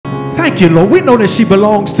Thank you, Lord. We know that she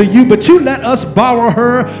belongs to you, but you let us borrow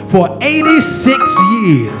her for 86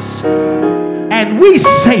 years. And we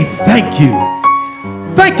say thank you.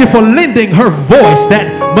 Thank you for lending her voice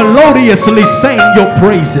that melodiously sang your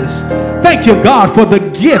praises. Thank you, God, for the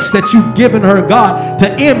gifts that you've given her, God,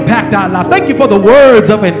 to impact our life. Thank you for the words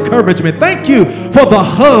of encouragement. Thank you for the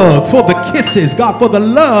hugs, for the kisses, God, for the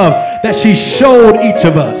love that she showed each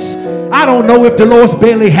of us. I don't know if Dolores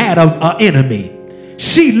Bailey had an enemy.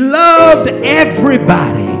 She loved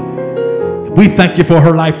everybody. We thank you for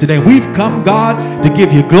her life today. We've come, God, to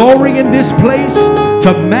give you glory in this place,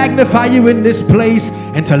 to magnify you in this place,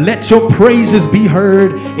 and to let your praises be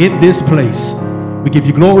heard in this place. We give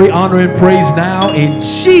you glory, honor, and praise now in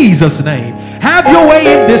Jesus' name. Have your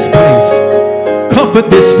way in this place. Comfort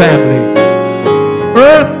this family.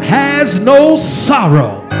 Earth has no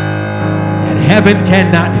sorrow that heaven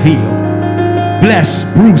cannot heal. Bless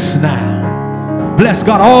Bruce now. Bless,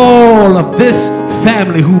 God, all of this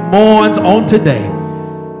family who mourns on today.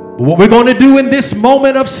 But what we're going to do in this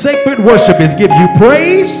moment of sacred worship is give you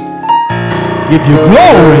praise, give you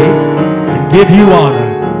glory, and give you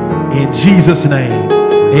honor. In Jesus' name,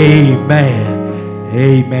 amen.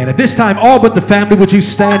 Amen. At this time, all but the family, would you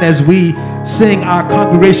stand as we sing our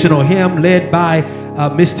congregational hymn led by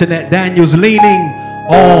Miss Tanette Daniels, Leaning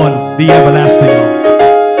on the Everlasting Arm.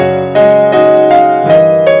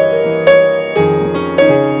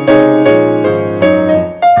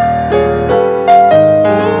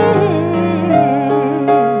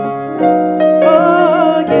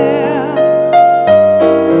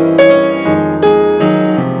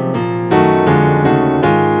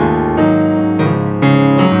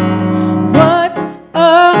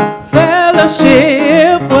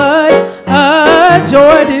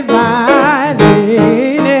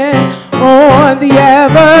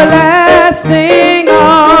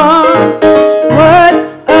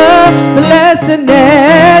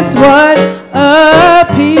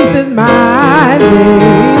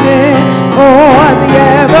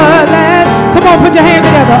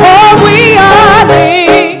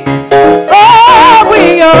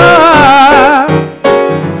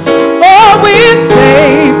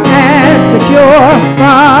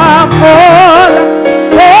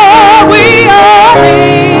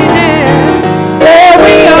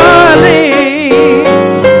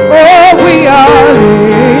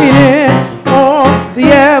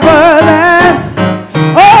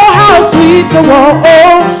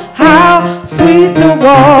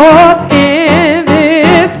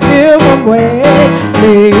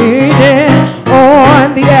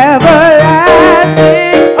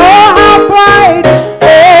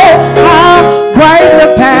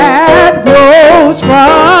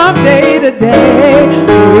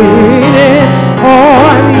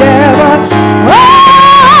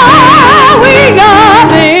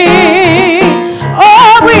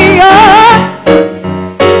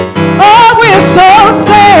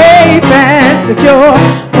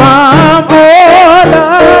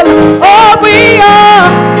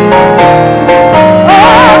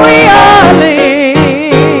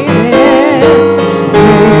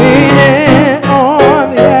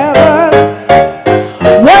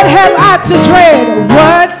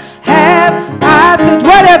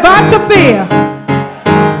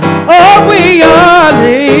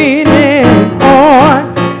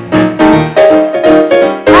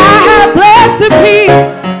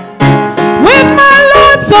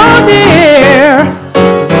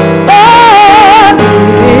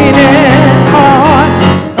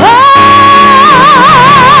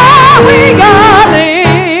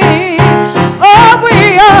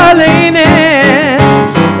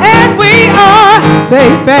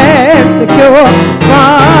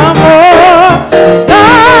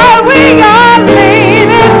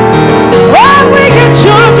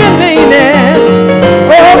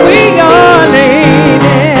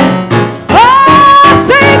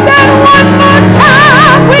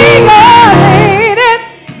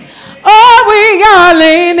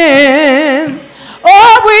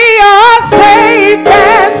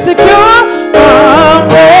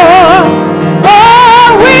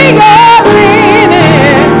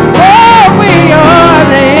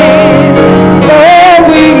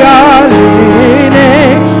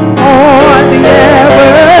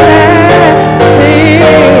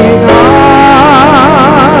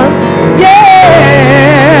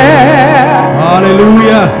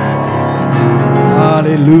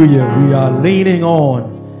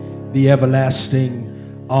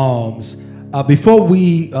 Everlasting arms. Before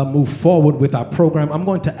we move forward with our program, I'm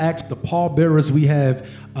going to ask the pallbearers. We have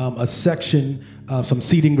a section, some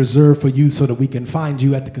seating reserved for you so that we can find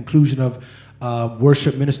you at the conclusion of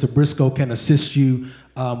Worship Minister Briscoe can assist you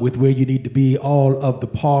with where you need to be. All of the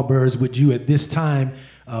pallbearers, would you at this time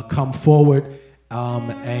come forward,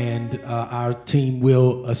 and our team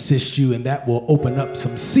will assist you, and that will open up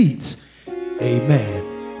some seats, amen,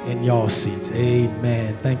 in y'all's seats.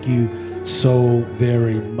 Amen. Thank you so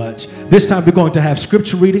very much. This time we're going to have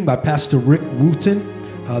scripture reading by Pastor Rick Wooten.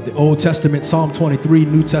 The Old Testament, Psalm 23,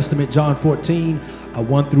 New Testament, John 14,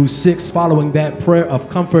 1 through 6. Following that, prayer of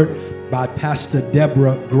comfort by Pastor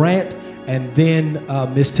Deborah Grant. And then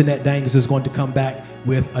Miss Tinette Dangers is going to come back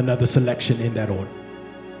with another selection in that order.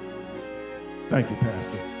 Thank you,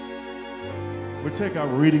 Pastor. We'll take our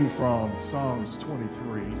reading from Psalms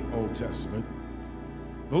 23, Old Testament.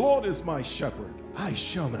 The Lord is my shepherd, I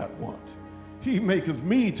shall not want. He maketh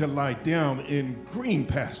me to lie down in green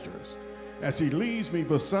pastures. As he leads me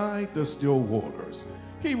beside the still waters,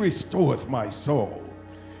 he restoreth my soul.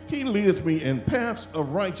 He leadeth me in paths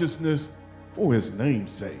of righteousness for his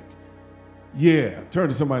name's sake. Yeah, turn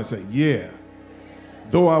to somebody and say, yeah.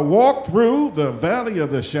 Though I walk through the valley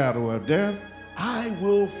of the shadow of death, I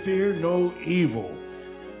will fear no evil.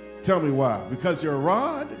 Tell me why. Because your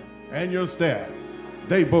rod and your staff,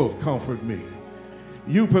 they both comfort me.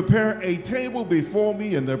 You prepare a table before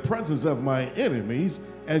me in the presence of my enemies,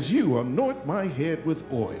 as you anoint my head with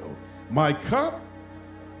oil. My cup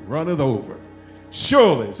runneth over.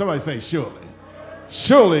 Surely, somebody say surely.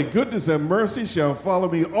 Surely goodness and mercy shall follow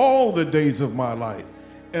me all the days of my life,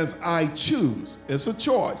 as I choose, it's a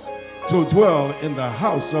choice, to dwell in the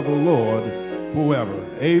house of the Lord forever.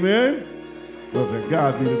 Amen. Well, to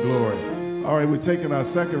God be the glory. All right, we're taking our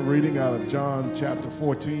second reading out of John chapter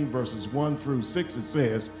 14, verses 1 through 6. It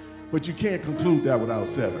says, but you can't conclude that without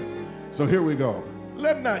 7. So here we go.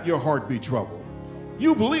 Let not your heart be troubled.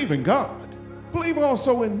 You believe in God. Believe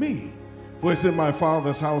also in me. For it's in my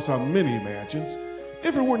Father's house are many mansions.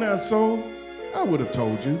 If it were not so, I would have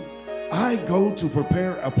told you. I go to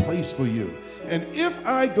prepare a place for you. And if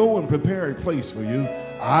I go and prepare a place for you,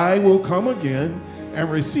 I will come again and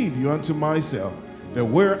receive you unto myself, that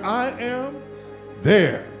where I am,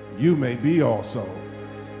 there you may be also.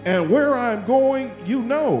 And where I'm going, you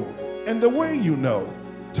know, and the way you know.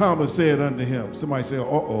 Thomas said unto him, somebody say,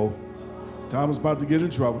 uh-oh, Thomas about to get in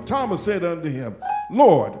trouble. Thomas said unto him,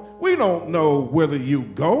 Lord, we don't know whither you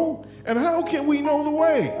go, and how can we know the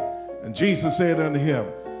way? And Jesus said unto him,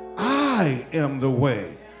 I am the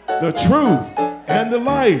way, the truth, and the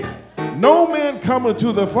life. No man cometh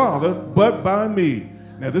to the Father but by me.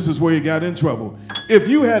 Now this is where you got in trouble. If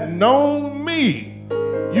you had known me,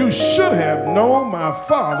 you should have known my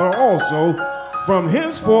Father also. From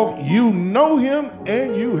henceforth you know him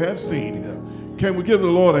and you have seen him. Can we give the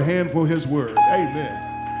Lord a hand for his word? Amen.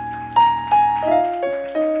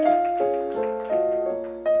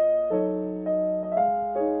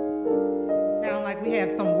 Sound like we have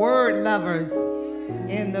some word lovers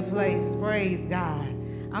in the place. Praise God.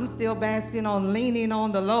 I'm still basking on leaning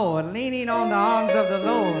on the Lord, leaning on the arms of the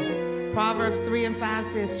Lord. Proverbs 3 and 5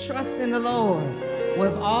 says, trust in the Lord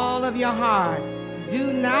with all of your heart.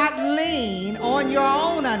 Do not lean on your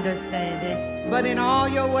own understanding, but in all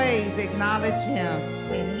your ways acknowledge him,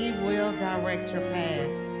 and he will direct your path.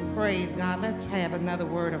 Praise God. Let's have another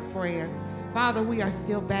word of prayer. Father, we are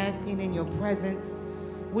still basking in your presence.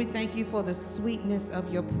 We thank you for the sweetness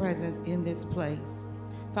of your presence in this place.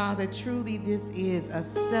 Father, truly this is a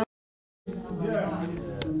celebration of a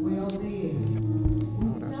life well lived.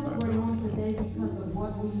 We celebrate on today because of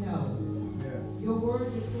what we know. Your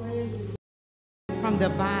word declares from the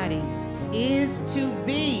body is to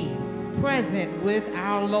be present with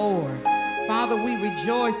our Lord. Father, we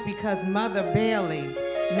rejoice because Mother Bailey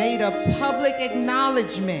made a public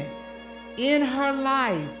acknowledgement in her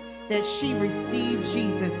life that she received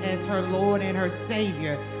Jesus as her Lord and her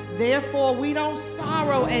Savior. Therefore, we don't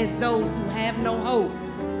sorrow as those who have no hope,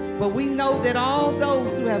 but we know that all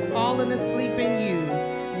those who have fallen asleep in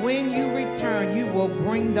you, when you return, you will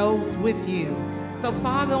bring those with you. So,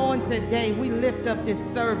 Father, on today, we lift up this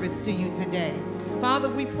service to you today. Father,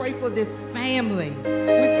 we pray for this family.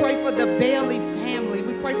 We pray for the Bailey family.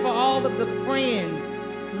 We pray for all of the friends,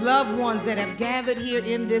 loved ones that have gathered here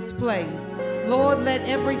in this place. Lord, let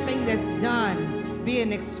everything that's done be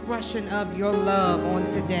an expression of your love on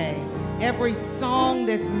today. Every song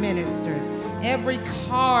that's ministered, every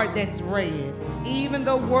card that's read, even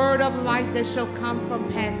the word of life that shall come from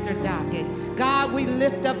Pastor Dockett. God, we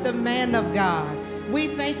lift up the man of God. We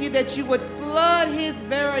thank you that you would flood his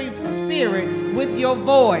very spirit with your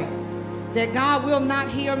voice, that God will not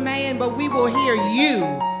hear man, but we will hear you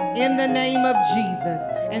in the name of Jesus.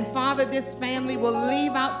 And Father, this family will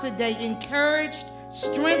leave out today encouraged,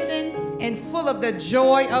 strengthened, and full of the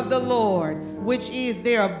joy of the Lord. which is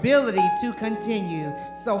their ability to continue.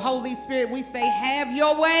 So Holy Spirit, we say, have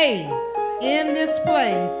your way in this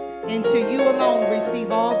place, and to you alone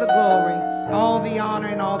receive all the glory, all the honor,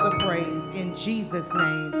 and all the praise. In Jesus'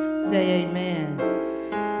 name, say amen.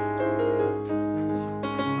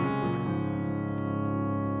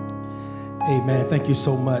 Amen. Thank you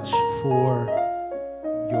so much for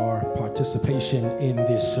your participation in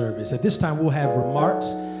this service. At this time, we'll have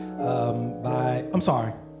remarks by, I'm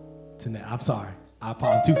sorry,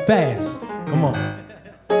 I'm too fast. Come on.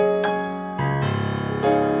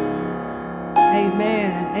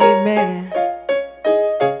 Amen. Amen.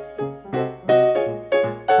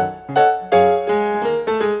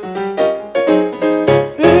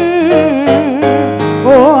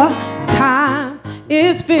 Time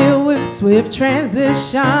is filled with swift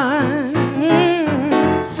transition.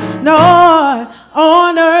 Nor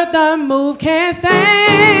on earth the move can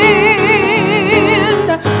stand.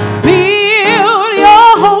 Build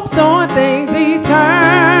your hopes on things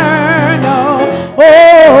eternal.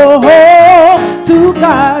 To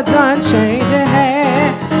God's unchanging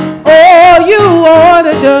hand. Oh, you ought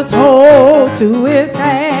to just hold to his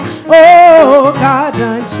hand. Oh, God's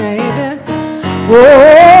unchanging.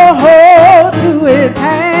 Oh, hold to his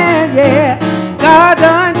hand, yeah. God's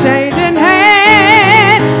unchanging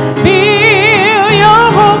hand. Build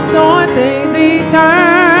your hopes on things eternal.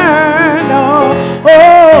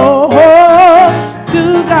 Oh,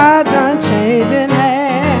 to God's unchanging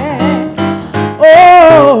hand.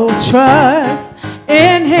 Oh, trust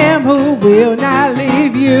in him who will not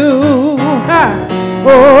leave you.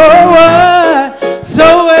 Oh,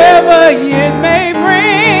 whatsoever years may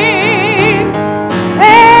bring.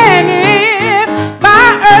 And if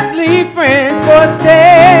my earthly friends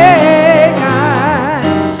forsake, I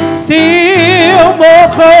still more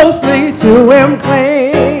closely to him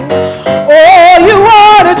cling. Oh, you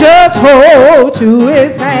ought to just hold to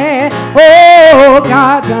his hand. Oh,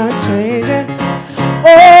 God's unchanging.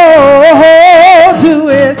 Oh, hold to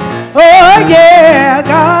his, oh yeah,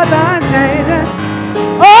 God's unchanging.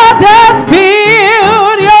 Oh, just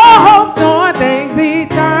build your hopes on things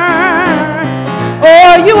eternal.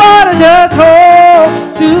 Oh, you ought to just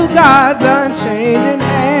hold to God's unchanging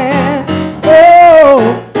hand.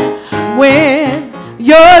 Oh, when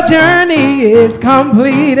your journey is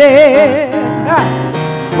completed.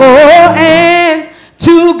 Oh, and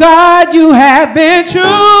to God you have been true.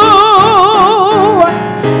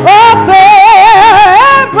 Oh, fair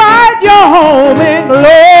and bright your home in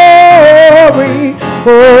glory.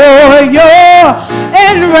 Oh, you're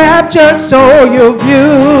enraptured, so you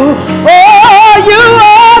view. Oh, you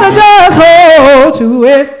ought to just hold to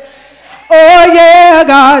it. Oh, yeah,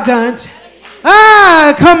 God done.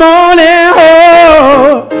 Come on and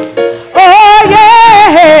hold. Oh,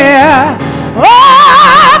 yeah.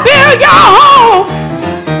 Oh, build your hopes.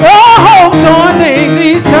 Your hopes on things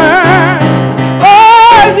eternal.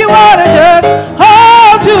 You ought to just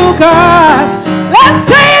hold to God. Let's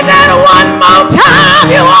say that one more time.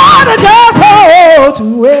 You ought to just hold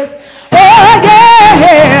to it. Oh,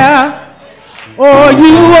 yeah. Oh,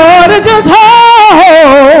 you ought to just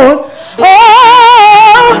hold.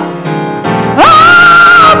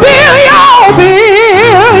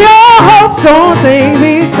 Build your hopes on things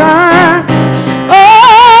eternal.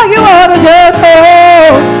 Oh, you ought to just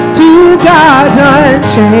hold to God's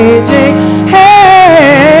unchanging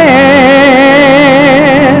hand.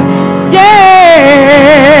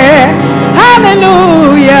 Yeah.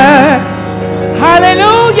 Hallelujah.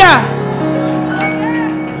 Hallelujah.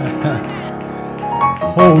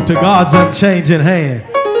 Hold to God's unchanging hand.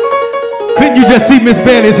 Couldn't you just see Miss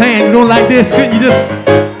Bailey's hand going like this? Couldn't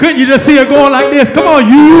you just see her going like this? Come on,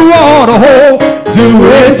 you ought to hold to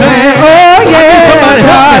his hand. Oh yeah, somebody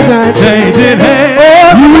help me. Changing hand.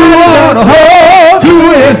 Oh, you ought to hold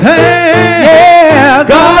to his hand. Yeah,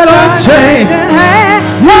 God unchanging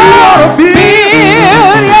hand. You ought to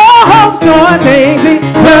build your hopes on things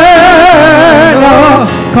eternal.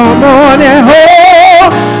 Come on and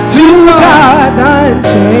hold to God's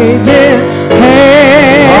unchanging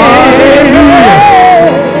hand. Hallelujah.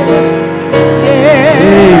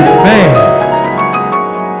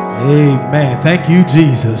 Amen. Thank you,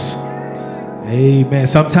 Jesus. Amen.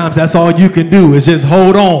 Sometimes that's all you can do is just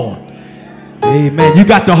hold on. Amen. You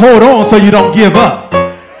got to hold on so you don't give up.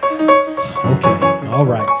 Okay. All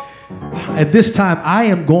right. At this time, I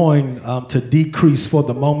am going to decrease for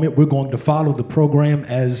the moment. We're going to follow the program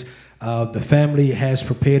as the family has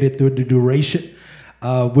prepared it through the duration.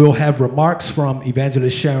 We'll have remarks from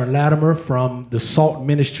Evangelist Sharon Latimer from the Salt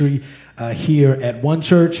Ministry here at One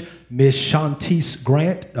Church. Miss Shantice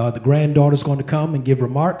Grant, the granddaughter, is going to come and give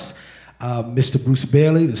remarks. Mr. Bruce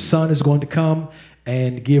Bailey, the son, is going to come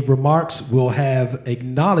and give remarks. We'll have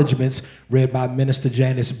acknowledgments read by Minister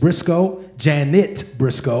Janet Briscoe, and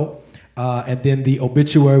then the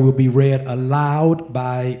obituary will be read aloud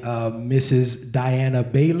by Mrs. Diana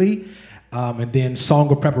Bailey, and then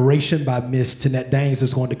song of preparation by Miss Tanette Daines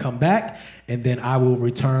is going to come back, and then I will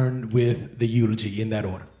return with the eulogy in that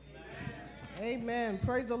order. Amen.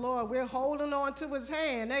 Praise the Lord. We're holding on to his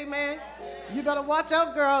hand. Amen. You better watch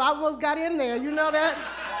out, girl. I almost got in there. You know that?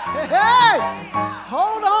 Hey,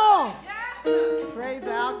 hold on. Praise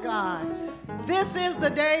our God. This is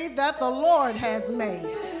the day that the Lord has made.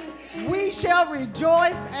 We shall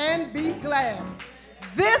rejoice and be glad.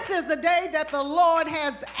 This is the day that the Lord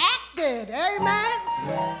has acted. Amen.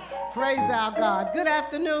 Praise our God. Good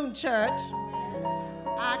afternoon, church.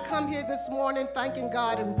 I come here this morning thanking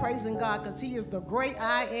God and praising God because he is the great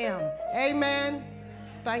I am. Amen.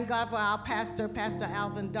 Thank God for our pastor, Pastor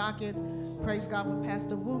Alvin Dockett. Praise God for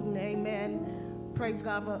Pastor Wooten. Amen. Praise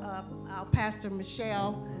God for our pastor,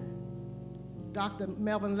 Michelle, Dr.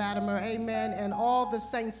 Melvin Latimer. Amen. And all the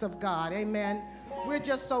saints of God. Amen. We're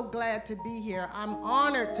just so glad to be here. I'm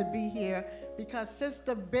honored to be here because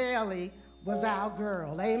Sister Bailey was our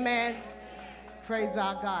girl. Amen. Praise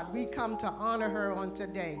our God. We come to honor her on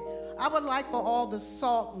today. I would like for all the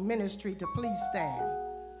SALT ministry to please stand.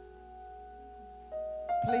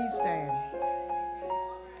 Please stand.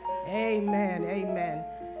 Amen. Amen.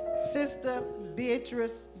 Sister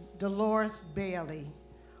Beatrice Dolores Bailey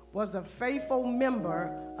was a faithful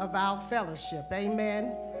member of our fellowship.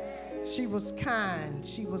 Amen. She was kind.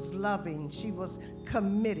 She was loving. She was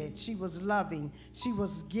committed. She was loving. She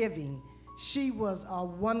was giving. She was a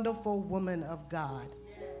wonderful woman of God.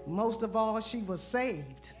 Most of all, she was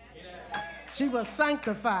saved. She was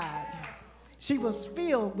sanctified. She was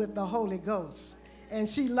filled with the Holy Ghost. And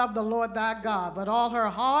she loved the Lord thy God, but all her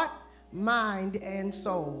heart, mind, and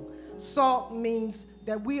soul. SALT means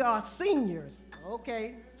that we are seniors.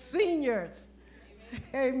 Okay, seniors.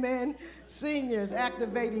 Amen. Seniors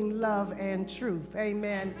activating love and truth.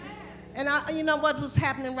 Amen. And you know what was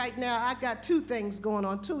happening right now? I got two things going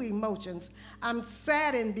on, two emotions. I'm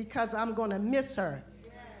saddened because I'm going to miss her.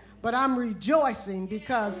 But I'm rejoicing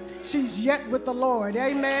because she's yet with the Lord.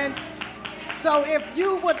 Amen. So if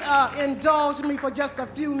you would indulge me for just a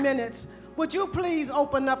few minutes, would you please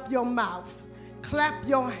open up your mouth, clap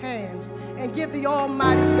your hands, and give the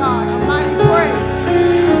Almighty God a mighty praise.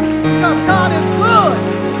 Because God is good,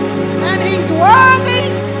 and he's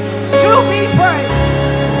worthy to be praised.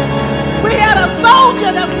 We had a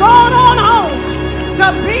soldier that's gone on home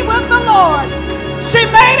to be with the Lord. She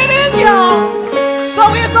made it in, y'all. So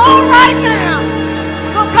it's all right now.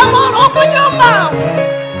 So come on, open your mouth.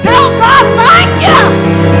 Tell God thank you.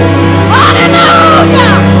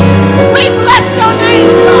 Hallelujah. We bless your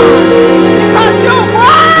name, God, because you're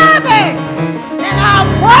worthy. And our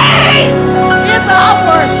praise is our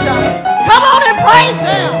worship. Come on and praise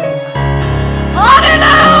him.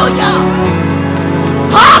 Hallelujah.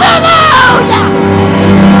 Hallelujah!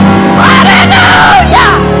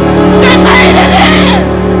 Hallelujah! She made it in!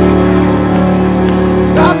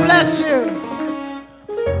 God bless you.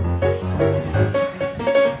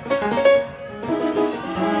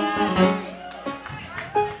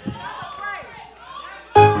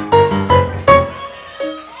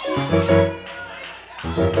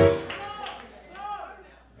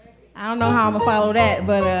 I don't know how I'm gonna follow that,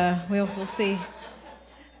 but we'll see.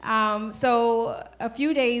 So a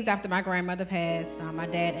few days after my grandmother passed, my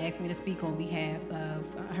dad asked me to speak on behalf of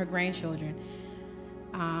her grandchildren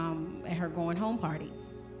at her going home party.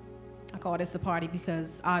 I call this a party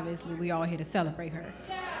because obviously we all here to celebrate her,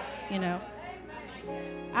 you know.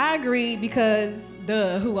 I agreed because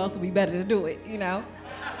who else would be better to do it, you know.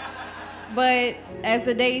 But as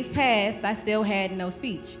the days passed, I still had no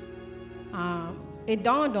speech. It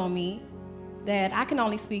dawned on me that I can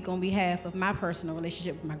only speak on behalf of my personal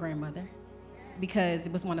relationship with my grandmother because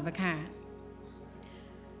it was one of a kind.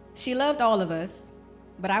 She loved all of us,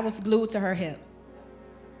 but I was glued to her hip.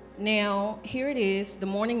 Now, here it is, the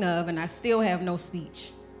morning of, and I still have no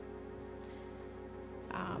speech.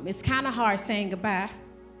 It's kind of hard saying goodbye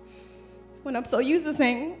when I'm so used to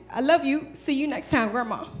saying, I love you, see you next time,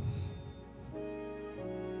 Grandma.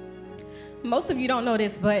 Most of you don't know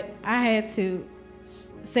this, but I had to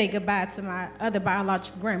say goodbye to my other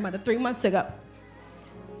biological grandmother 3 months ago.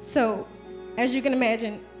 So, as you can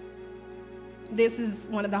imagine, this is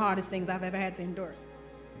one of the hardest things I've ever had to endure.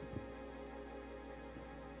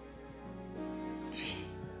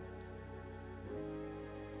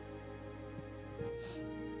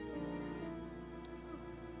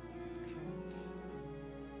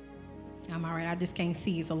 I'm all right. I just can't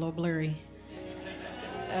see. It's a little blurry.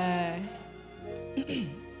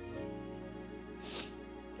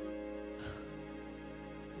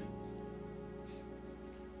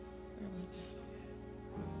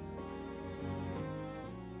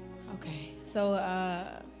 Okay, so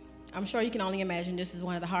I'm sure you can only imagine this is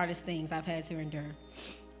one of the hardest things I've had to endure.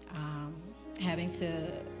 Having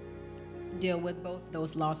to deal with both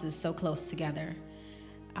those losses so close together.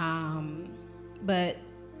 But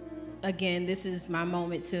again, this is my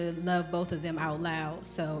moment to love both of them out loud,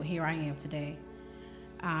 so here I am today.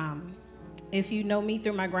 If you know me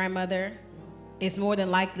through my grandmother, it's more than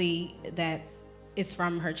likely that it's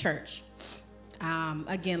from her church.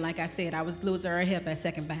 Again, like I said, I was glued to her hip at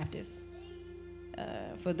Second Baptist.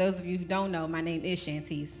 For those of you who don't know, my name is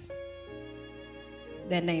Shantice.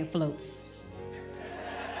 That name floats.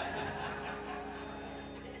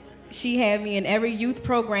 She had me in every youth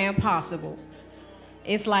program possible.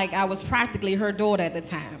 It's like I was practically her daughter at the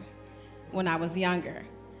time when I was younger.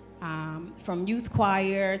 From youth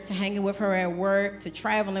choir to hanging with her at work to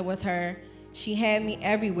traveling with her, she had me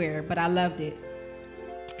everywhere, but I loved it.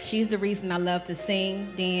 She's the reason I love to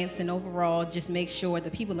sing, dance, and overall just make sure the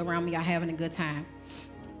people around me are having a good time.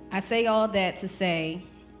 I say all that to say,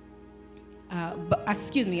 I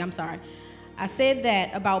said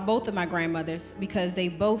that about both of my grandmothers because they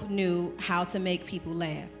both knew how to make people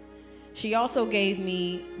laugh. She also gave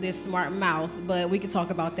me this smart mouth, but we can talk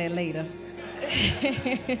about that later.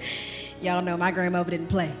 Y'all know my grandmother didn't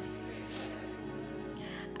play.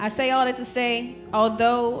 I say all that to say,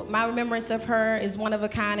 although my remembrance of her is one of a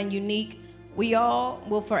kind and unique, we all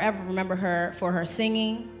will forever remember her for her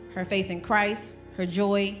singing, her faith in Christ, her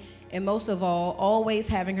joy, and most of all, always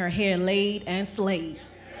having her hair laid and slayed.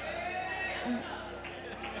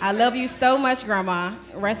 I love you so much, Grandma.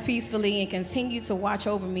 Rest peacefully and continue to watch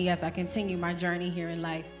over me as I continue my journey here in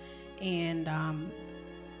life. And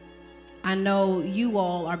I know you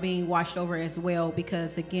all are being watched over as well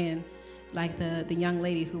because, again, like the young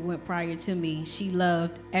lady who went prior to me, she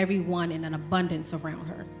loved everyone in an abundance around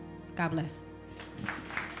her. God bless.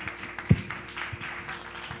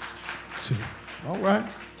 All right.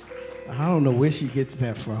 I don't know where she gets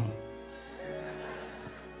that from.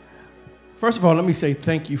 First of all, let me say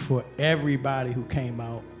thank you for everybody who came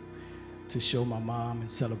out to show my mom and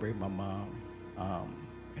celebrate my mom.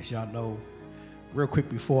 As y'all know, real quick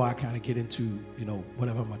before I kind of get into,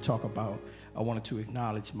 whatever I'm gonna talk about, I wanted to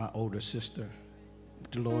acknowledge my older sister,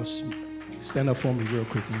 Dolores. Stand up for me real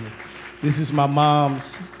quick. This is my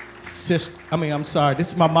mom's sister. This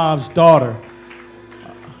is my mom's daughter.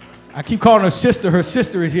 I keep calling her sister. Her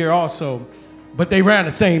sister is here also, but they ran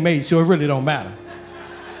the same age, so it really don't matter.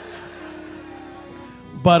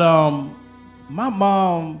 But my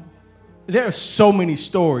mom, there are so many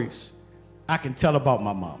stories I can tell about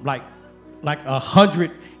my mom, like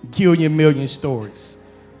 100 million stories,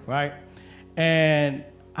 right? And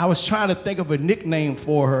I was trying to think of a nickname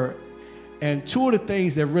for her, and two of the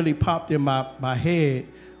things that really popped in my head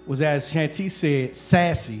was, as Shantice said,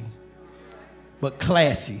 sassy, but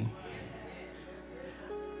classy.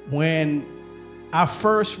 When I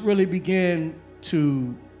first really began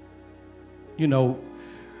to,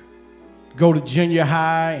 go to junior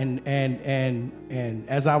high and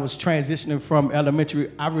as I was transitioning from elementary,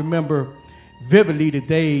 I remember vividly the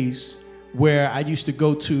days where I used to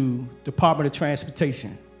go to Department of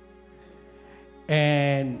Transportation.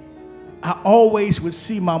 And I always would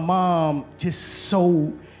see my mom just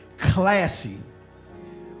so classy,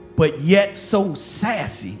 but yet so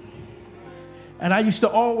sassy. And I used to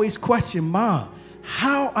always question, Mom,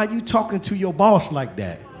 how are you talking to your boss like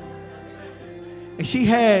that? And she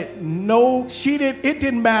had it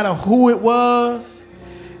didn't matter who it was.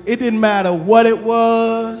 It didn't matter what it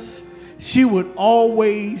was. She would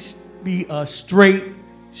always be a straight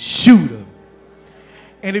shooter.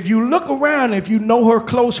 And if you look around, if you know her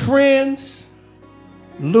close friends,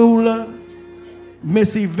 Lula,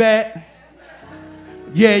 Miss Yvette,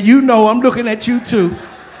 yeah, I'm looking at you too.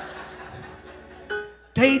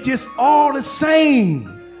 They just all the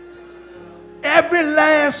same. Every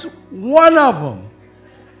last one of them.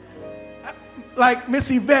 Like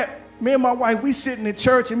Miss Yvette, me and my wife, we sitting in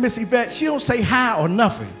church, and Miss Yvette, she don't say hi or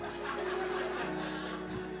nothing.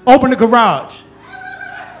 Open the garage.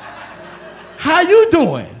 How you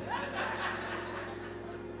doing?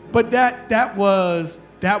 But that was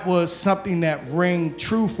something that rang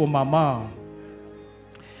true for my mom.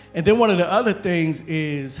 And then one of the other things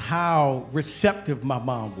is how receptive my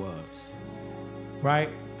mom was, right?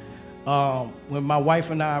 When my wife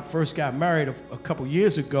and I first got married a couple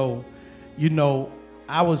years ago,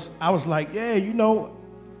 I was like, yeah,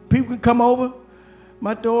 people can come over,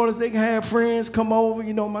 My daughters, they can have friends come over.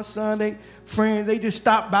 You know, my son, they just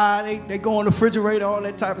stop by. They go on the refrigerator, all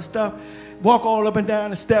that type of stuff. Walk all up and down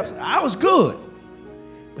the steps. I was good.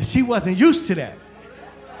 But she wasn't used to that.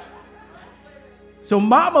 So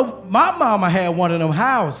my mama had one of them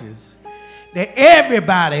houses that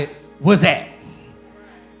everybody was at.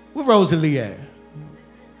 Where Rosalie at?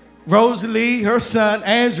 Rosalie, her son,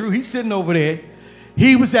 Andrew, he's sitting over there.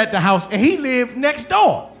 He was at the house, and he lived next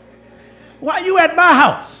door. Why you at my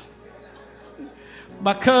house?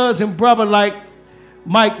 My cousin, brother, like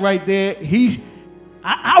Mike right there,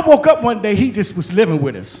 I woke up one day, he just was living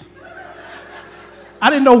with us. I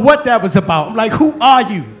didn't know what that was about. I'm like, who are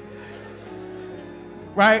you?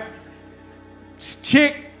 Right?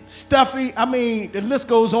 Chick, stuffy, I mean, the list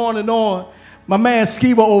goes on and on. My man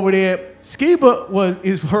Skiba over there, Skiba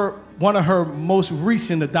is one of her most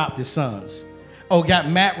recent adopted sons. Oh, got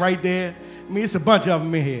Matt right there. I mean, it's a bunch of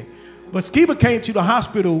them in here. But Skiba came to the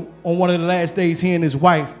hospital on one of the last days. He and his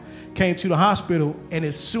wife came to the hospital, and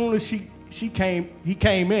as soon as he came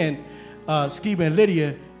in, Skiba and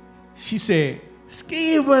Lydia, she said,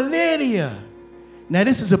 Skiba, Lydia. Now,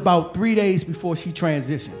 this is about 3 days before she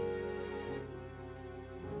transitioned.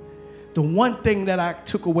 The one thing that I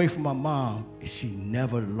took away from my mom is she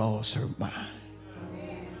never lost her mind.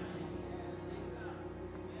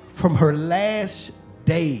 From her last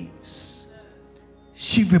days,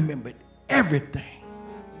 she remembered everything.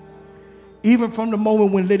 Even from the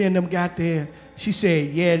moment when Lydia and them got there, she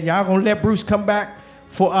said, yeah, y'all gonna let Bruce come back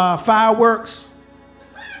for fireworks?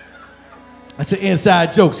 That's an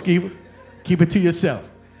inside joke, Skiba. Keep it to yourself.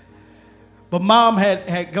 But Mom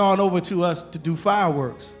had gone over to us to do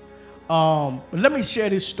fireworks. But let me share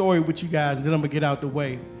this story with you guys, and then I'm gonna get out the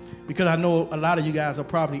way, because I know a lot of you guys are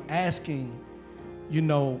probably asking, you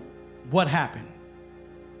know, what happened?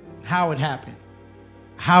 How it happened?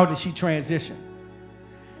 How did she transition?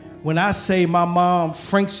 When I say my mom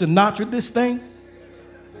Frank Sinatra this thing,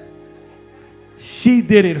 she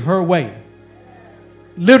did it her way.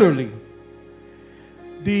 Literally.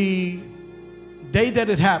 The day that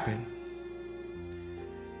it happened,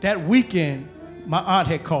 that weekend, my aunt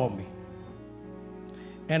had called me.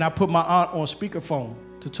 And I put my aunt on speakerphone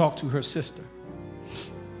to talk to her sister.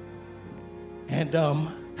 And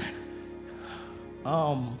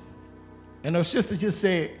her sister just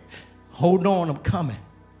said, hold on, I'm coming.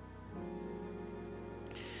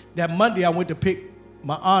 That Monday, I went to pick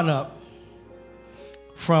my aunt up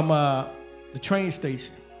from the train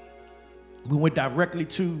station. We went directly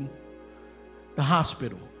to the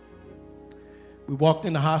hospital. We walked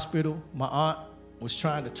in the hospital. My aunt was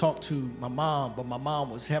trying to talk to my mom, but my mom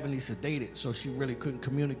was heavily sedated, so she really couldn't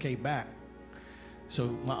communicate back. So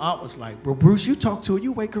my aunt was like, well, Bruce, you talk to her,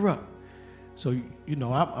 you wake her up. So, you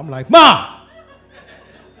know, I'm like, Mom!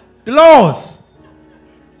 Dolores!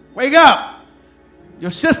 Wake up!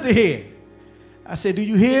 Your sister here. I said, do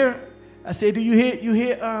you hear? I said, do you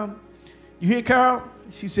hear Carol?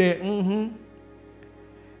 She said, mm-hmm.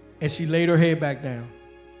 And she laid her head back down.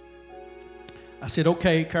 I said,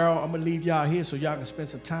 okay, Carol, I'm gonna leave y'all here so y'all can spend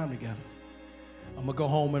some time together. I'm gonna go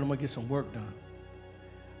home and I'm gonna get some work done.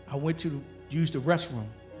 I went to use the restroom.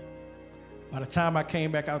 By the time I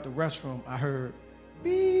came back out the restroom, I heard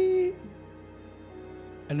beep,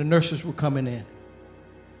 and the nurses were coming in.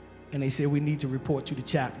 And they said, we need to report to the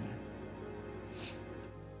chaplain.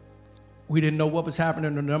 We didn't know what was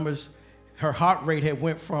happening. The numbers, her heart rate had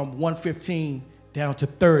went from 115 down to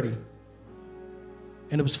 30.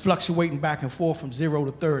 And it was fluctuating back and forth from 0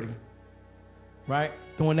 to 30, right?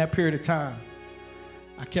 During that period of time,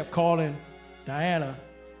 I kept calling Diana.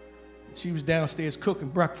 She was downstairs cooking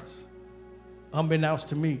breakfast, unbeknownst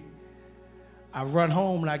to me. I run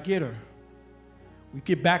home and I get her. We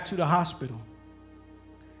get back to the hospital.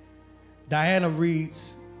 Diana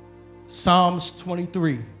reads Psalms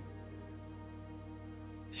 23.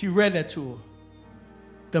 She read that to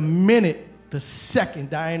her. The second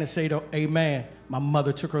Diana said, amen, my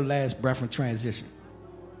mother took her last breath and transitioned.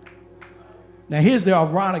 Now here's the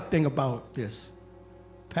ironic thing about this.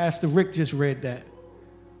 Pastor Rick just read that.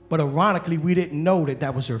 But ironically, we didn't know that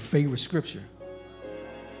that was her favorite scripture.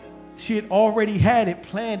 She had already had it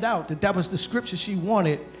planned out that that was the scripture she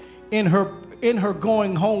wanted in her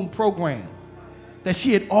going home program that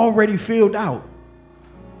she had already filled out.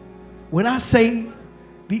 When I say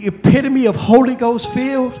the epitome of Holy Ghost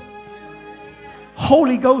filled,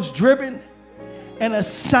 Holy Ghost driven, and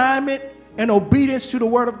assignment and obedience to the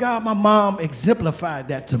word of God, my mom exemplified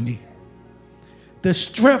that to me. The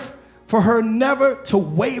strength for her never to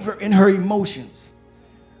waver in her emotions.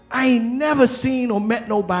 I ain't never seen or met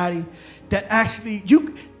nobody that actually,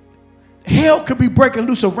 hell could be breaking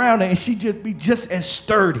loose around her and she just be just as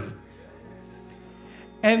sturdy.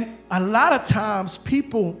 And a lot of times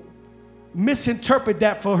people misinterpret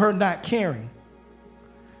that for her not caring.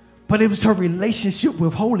 But it was her relationship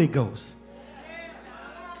with Holy Ghost.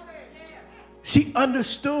 She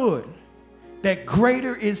understood that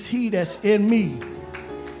greater is he that's in me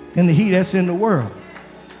than the he that's in the world.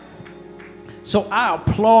 So I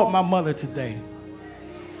applaud my mother today.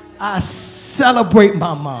 I celebrate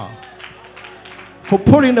my mom for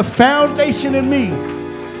putting the foundation in me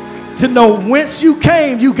to know whence you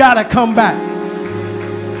came, you gotta come back.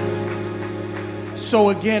 So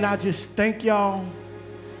again, I just thank y'all.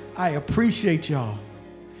 I appreciate y'all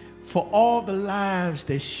for all the lives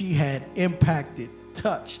that she had impacted,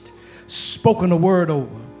 touched, spoken a word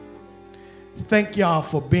over. Thank y'all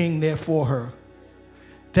for being there for her.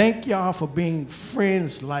 Thank y'all for being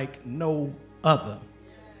friends like no other.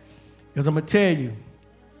 Because I'm going to tell you,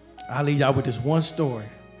 I'll leave y'all with this one story.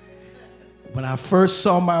 When I first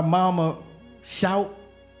saw my mama shout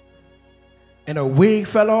and her wig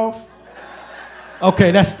fell off,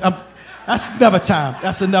 okay, that's another time.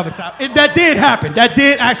 That's another time. That did happen. That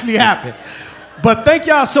did actually happen. But thank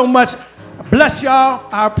y'all so much. Bless y'all.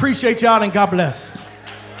 I appreciate y'all, and God bless.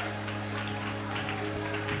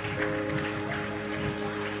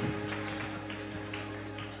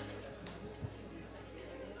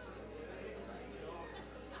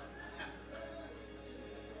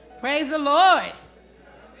 Praise the Lord.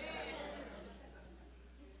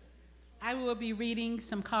 I will be reading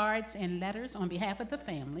some cards and letters on behalf of the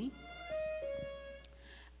family.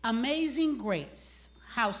 Amazing grace,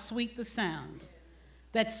 how sweet the sound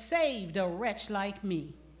that saved a wretch like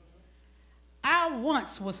me. I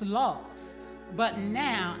once was lost, but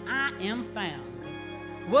now I am found.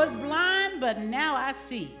 Was blind, but now I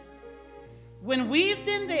see. When we've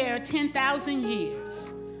been there 10,000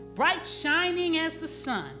 years, bright shining as the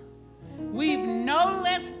sun, we've no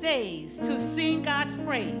less days to sing God's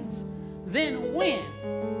praise than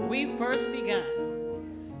when we first begun.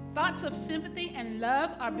 Thoughts of sympathy and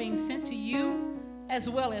love are being sent to you, as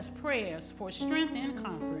well as prayers for strength and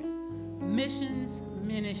comfort. Missions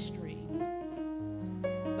Ministry.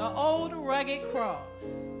 The old rugged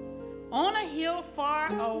cross. On a hill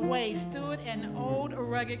far away stood an old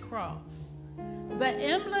rugged cross, the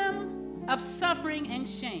emblem of suffering and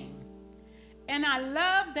shame. And I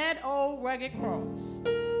love that old rugged cross,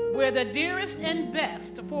 where the dearest and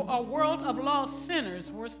best for a world of lost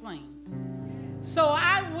sinners were slain. So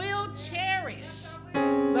I will cherish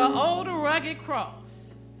the old rugged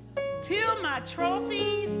cross till my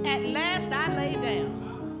trophies at last I lay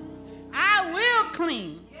down. I will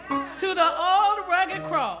cling to the old rugged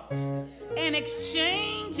cross and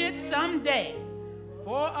exchange it someday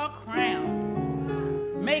for a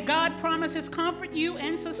crown. May God promise his comfort you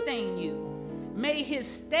and sustain you. May his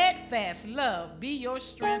steadfast love be your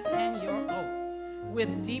strength and your hope,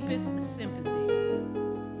 with deepest sympathy,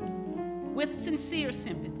 with sincere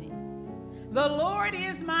sympathy. The Lord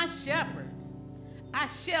is my shepherd, I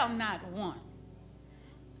shall not want.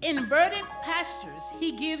 In verdant pastures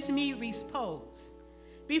he gives me repose.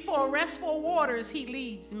 Before restful waters he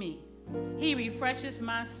leads me. He refreshes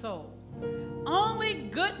my soul. Only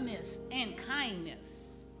goodness and kindness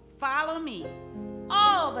follow me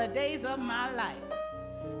all the days of my life,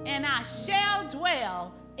 and I shall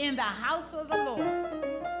dwell in the house of the Lord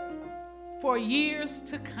for years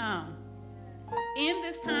to come. In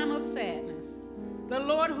this time of sadness, the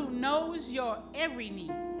Lord, who knows your every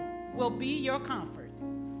need, will be your comfort,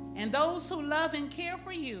 and those who love and care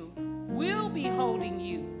for you will be holding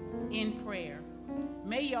you in prayer.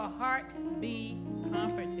 May your heart be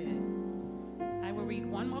comforted. I will read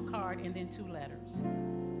one more card and then two letters.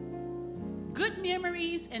 Good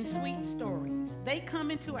memories and sweet stories, they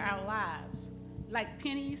come into our lives like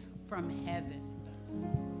pennies from heaven,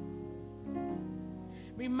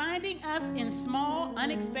 reminding us in small,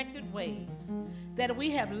 unexpected ways that we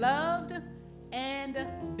have loved and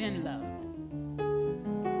been loved.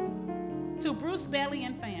 To Bruce Bailey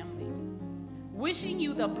and family, wishing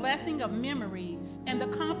you the blessing of memories and the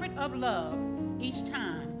comfort of love each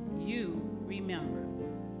time you remember.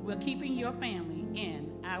 We're keeping your family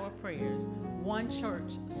in our prayers. One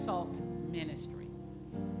Church Salt Ministry.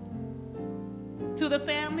 To the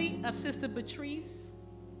family of Sister Beatrice,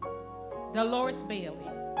 Dolores Bailey.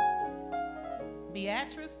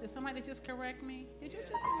 Beatrice, did somebody just correct me? Did you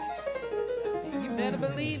just correct me? You better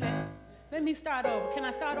believe it. Let me start over. Can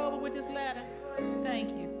I start over with this letter?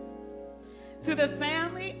 Thank you. To the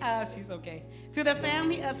family, she's okay. To the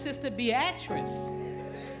family of Sister Beatrice,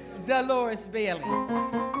 Dolores Bailey.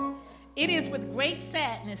 It is with great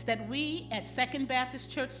sadness that we at Second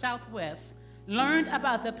Baptist Church Southwest learned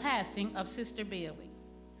about the passing of Sister Bailey.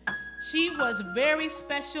 She was very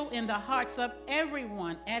special in the hearts of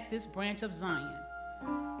everyone at this branch of Zion,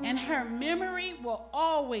 and her memory will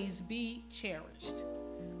always be cherished.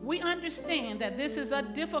 We understand that this is a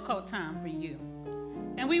difficult time for you,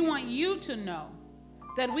 and we want you to know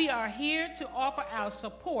that we are here to offer our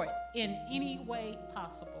support in any way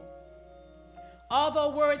possible.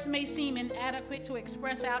 Although words may seem inadequate to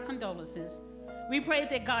express our condolences, we pray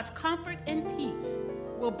that God's comfort and peace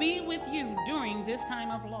will be with you during this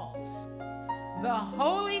time of loss. The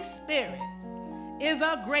Holy Spirit is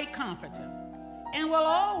a great comforter and will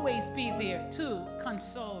always be there to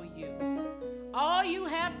console you. All you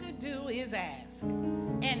have to do is ask,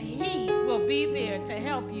 and He will be there to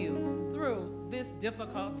help you through this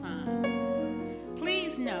difficult time.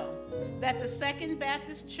 Please know that the Second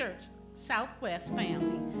Baptist Church Southwest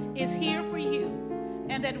family is here for you,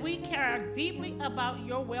 and that we care deeply about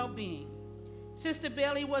your well-being. Sister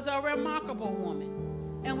Bailey was a remarkable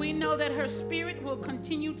woman, and we know that her spirit will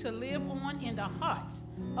continue to live on in the hearts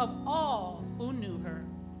of all who knew her.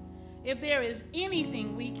 If there is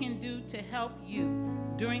anything we can do to help you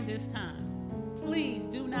during this time, please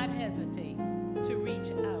do not hesitate to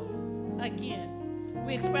reach out. Again,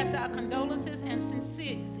 we express our condolences and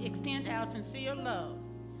extend our sincere love.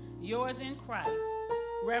 Yours in Christ,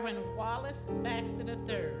 Reverend Wallace Baxter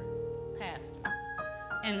III, Pastor.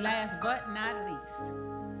 And last but not least,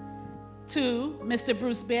 to Mr.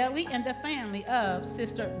 Bruce Bailey and the family of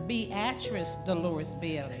Sister Beatrice Dolores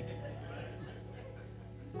Bailey.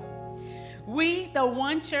 We, the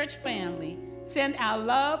One Church family, send our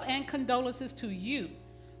love and condolences to you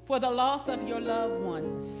for the loss of your loved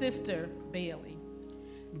one, Sister Bailey.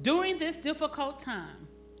 During this difficult time,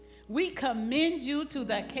 we commend you to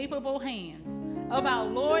the capable hands of our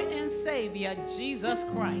Lord and Savior, Jesus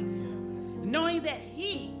Christ, knowing that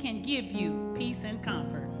He can give you peace and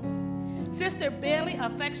comfort. Sister Bailey,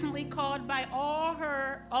 affectionately called by all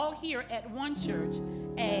here at One Church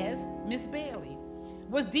as Miss Bailey,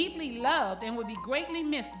 was deeply loved and would be greatly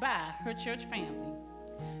missed by her church family.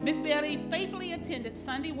 Miss Bailey faithfully attended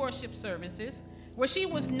Sunday worship services, where she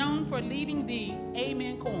was known for leading the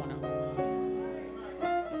Amen Corner.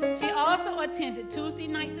 She also attended Tuesday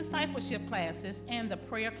night discipleship classes and the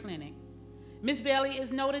prayer clinic. Miss Bailey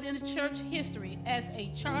is noted in the church history as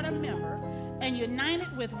a charter member and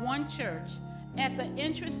united with One Church at the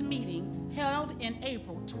interest meeting held in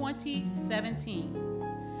April 2017.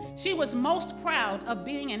 She was most proud of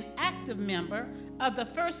being an active member of the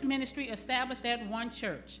first ministry established at One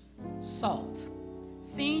Church, SALT,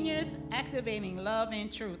 Seniors Activating Love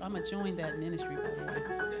and Truth. I'm going to join that ministry, by the way.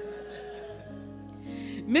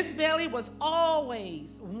 Miss Bailey was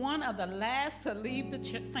always one of the last to leave the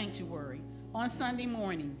sanctuary on Sunday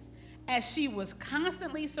mornings, as she was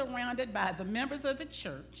constantly surrounded by the members of the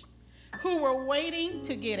church who were waiting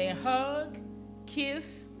to get a hug,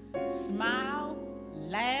 kiss, smile,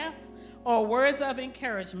 laugh, or words of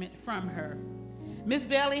encouragement from her. Miss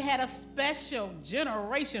Bailey had a special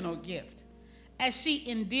generational gift, as she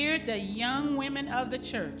endeared the young women of the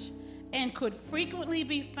church and could frequently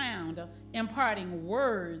be found imparting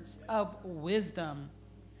words of wisdom.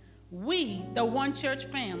 We, the One Church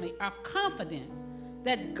family, are confident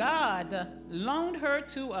that God loaned her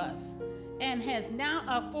to us and has now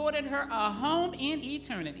afforded her a home in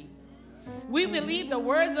eternity. We believe the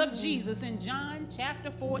words of Jesus in John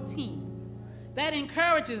chapter 14 that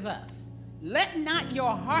encourages us, "Let not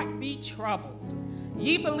your heart be troubled.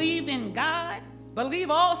 Ye believe in God, believe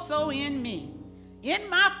also in me. In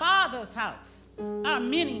my Father's house are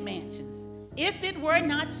many mansions. If it were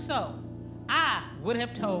not so, I would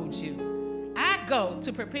have told you. I go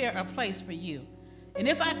to prepare a place for you. And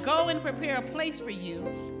if I go and prepare a place for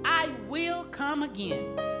you, I will come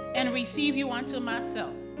again and receive you unto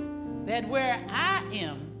myself, that where I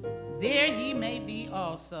am, there ye may be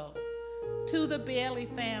also." To the Bailey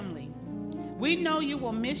family, we know you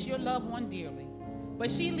will miss your loved one dearly,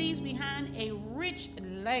 but she leaves behind a rich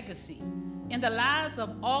legacy in the lives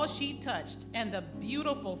of all she touched and the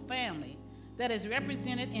beautiful family that is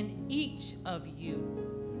represented in each of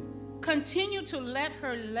you. Continue to let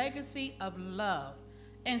her legacy of love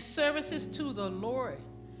and services to the Lord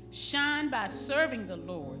shine by serving the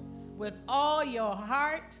Lord with all your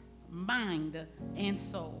heart, mind, and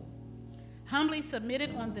soul. Humbly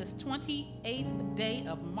submitted on this 28th day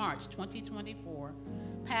of March 2024,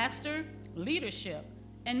 pastor, leadership,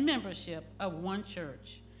 and membership of One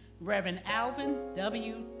Church, Reverend Alvin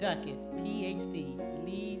W. Duckett, PhD,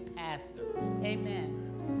 lead pastor. Amen.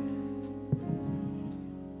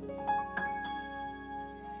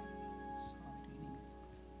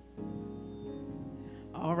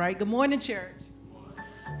 All right, good morning, church.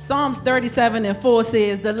 Psalms 37:4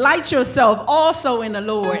 says, delight yourself also in the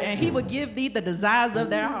Lord, and he will give thee the desires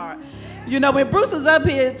of their heart. You know, when Bruce was up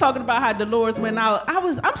here talking about how Dolores went out,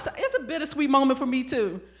 it's a bittersweet moment for me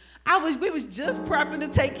too. We was just prepping to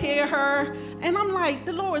take care of her, and I'm like,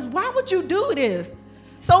 Dolores, why would you do this?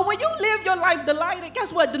 So when you live your life delighted,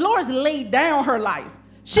 guess what? Dolores laid down her life.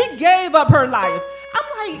 She gave up her life.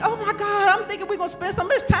 I'm like, oh my God, I'm thinking we're gonna spend so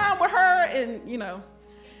much time with her, and you know,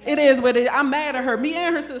 it is what it is. I'm mad at her. Me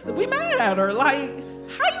and her sister, we mad at her. Like,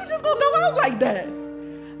 how you just gonna go out like that?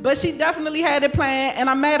 But she definitely had it planned, and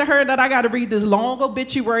I'm mad at her that I gotta read this long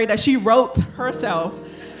obituary that she wrote herself.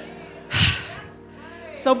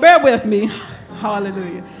 So bear with me.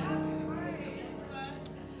 Hallelujah.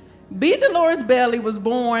 B. Dolores Bailey was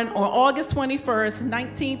born on August 21st,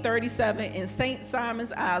 1937 in St.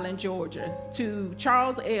 Simons Island, Georgia, to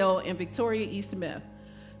Charles L. and Victoria E. Smith.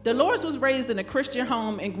 Dolores was raised in a Christian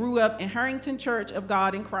home and grew up in Harrington Church of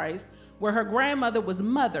God in Christ, where her grandmother was the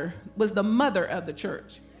mother of the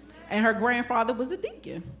church, and her grandfather was a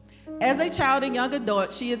deacon. As a child and young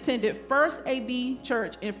adult, she attended First AB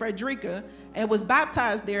Church in Frederica and was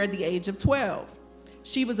baptized there at the age of 12.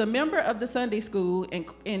 She was a member of the Sunday school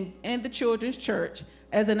and the children's church.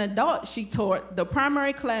 As an adult, she taught the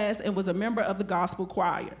primary class and was a member of the gospel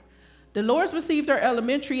choir. Dolores received her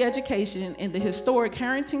elementary education in the historic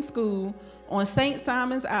Harrington School on St.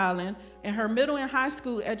 Simons Island and her middle and high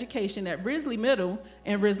school education at Risley Middle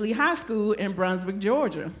and Risley High School in Brunswick,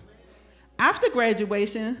 Georgia. After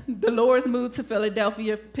graduation, Dolores moved to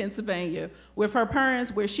Philadelphia, Pennsylvania with her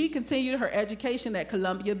parents, where she continued her education at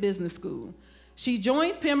Columbia Business School. She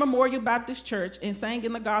joined Penn Memorial Baptist Church and sang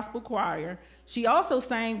in the gospel choir. She also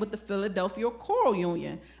sang with the Philadelphia Choral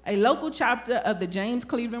Union, a local chapter of the James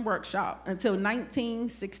Cleveland Workshop, until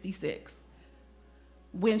 1966,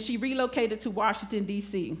 when she relocated to Washington,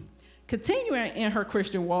 D.C. Continuing in her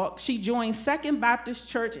Christian walk, she joined Second Baptist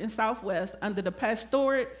Church in Southwest under the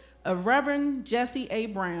pastorate of Reverend Jesse A.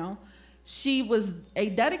 Brown. She was a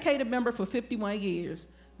dedicated member for 51 years.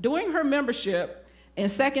 During her membership in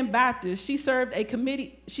Second Baptist, she served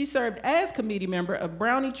as committee member of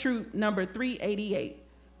Brownie Troop number 388.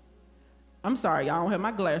 I'm sorry, y'all don't have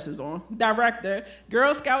my glasses on. Director,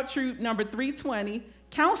 Girl Scout Troop number 320,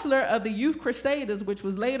 counselor of the Youth Crusaders, which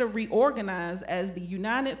was later reorganized as the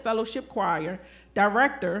United Fellowship Choir,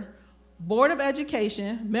 director, Board of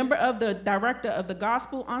Education, member of the director of the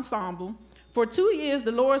Gospel Ensemble. For 2 years,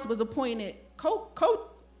 Dolores was appointed co-chair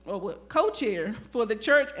for the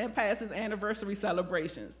church and pastor's anniversary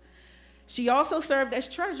celebrations. She also served as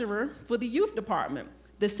treasurer for the youth department.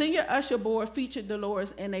 The senior usher board featured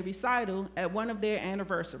Dolores in a recital at one of their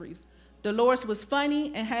anniversaries. Dolores was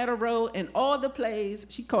funny and had a role in all the plays.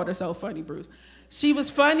 She called herself Funny Bruce. She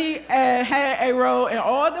was funny and had a role in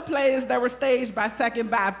all the plays that were staged by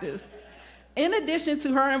Second Baptist. In addition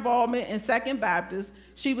to her involvement in Second Baptist,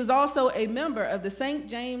 she was also a member of the St.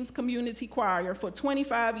 James Community Choir for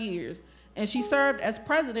 25 years, and she served as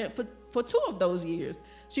president for 2 of those years.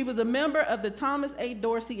 She was a member of the Thomas A.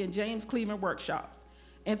 Dorsey and James Cleveland Workshops.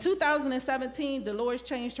 In 2017, Dolores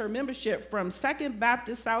changed her membership from Second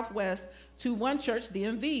Baptist Southwest to One Church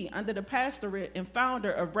DMV under the pastorate and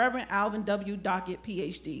founder of Reverend Alvin W. Dockett,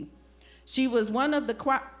 PhD. She was one of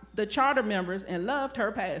the charter members and loved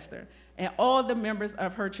her pastor and all the members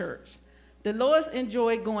of her church. Dolores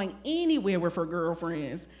enjoyed going anywhere with her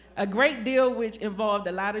girlfriends, a great deal which involved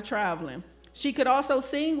a lot of traveling. She could also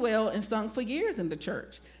sing well and sung for years in the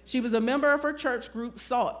church. She was a member of her church group,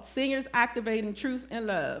 SALT, Singers Activating Truth and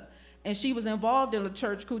Love, and she was involved in a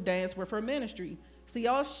church who danced with her ministry.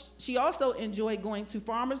 She also enjoyed going to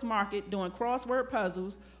farmers market, doing crossword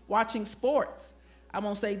puzzles, watching sports. I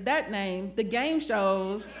won't say that name, the game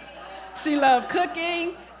shows. She loved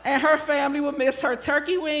cooking, and her family would miss her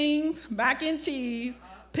turkey wings, mac and cheese,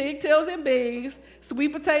 pigtails and beans,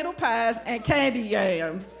 sweet potato pies, and candy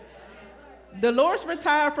yams. Dolores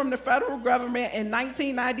retired from the federal government in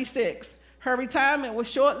 1996. Her retirement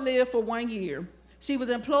was short-lived for 1 year. She was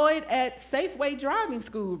employed at Safeway Driving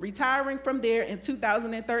School, retiring from there in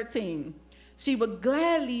 2013. She would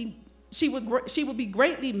be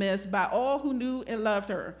greatly missed by all who knew and loved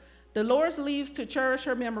her. Dolores leaves to cherish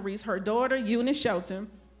her memories her daughter, Eunice Shelton,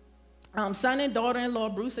 son and daughter-in-law,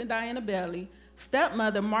 Bruce and Diana Bailey,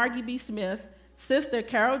 stepmother, Margie B. Smith, sister,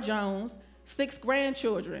 Carol Jones, 6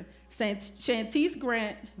 grandchildren, Shantice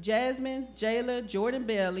Grant, Jasmine, Jayla, Jordan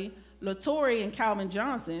Bailey, LaTorri and Calvin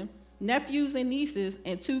Johnson, nephews and nieces,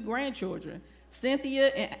 godchildren,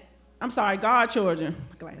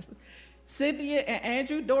 Cynthia and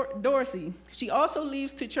Andrew Dorsey. She also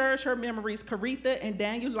leaves to cherish her memories Caritha and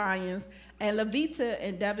Daniel Lyons, and Levita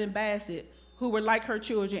and Devin Bassett, who were like her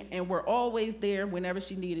children and were always there whenever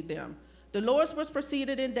she needed them. Dolores was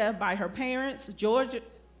preceded in death by her parents, Charles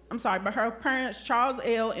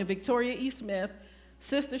L. and Victoria E. Smith,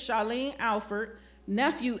 sister Charlene Alford,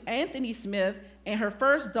 nephew Anthony Smith, and her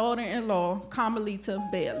first daughter-in-law, Carmelita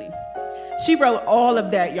Bailey. She wrote all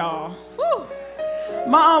of that, y'all. Whew.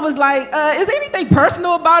 My aunt was like, is there anything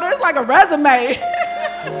personal about her? It's like a resume.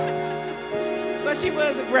 But she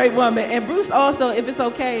was a great woman. And Bruce also, if it's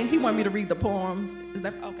okay, he wanted me to read the poems. Is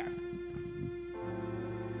that okay?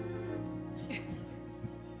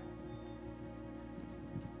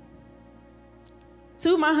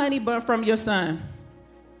 To my honey bun from your son.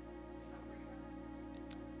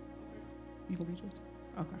 You gonna read yours?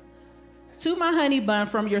 Okay. To my honey bun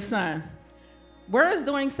from your son. Words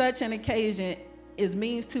during such an occasion is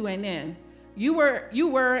means to an end. You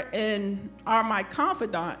were and are my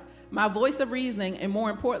confidant, my voice of reasoning, and more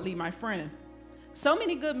importantly, my friend. So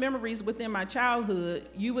many good memories within my childhood.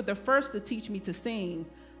 You were the first to teach me to sing.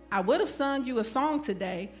 I would have sung you a song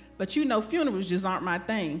today, but you know funerals just aren't my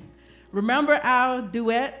thing. Remember our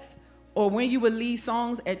duets or when you would lead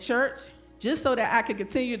songs at church just so that I could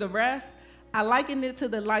continue the rest? I likened it to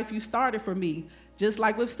the life you started for me, just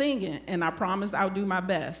like with singing, and I promise I'll do my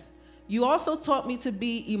best. You also taught me to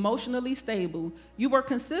be emotionally stable. You were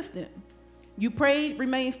consistent. You prayed,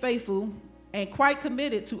 remained faithful, and quite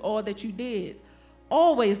committed to all that you did.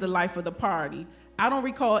 Always the life of the party. I don't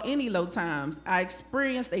recall any low times. I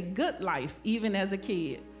experienced a good life, even as a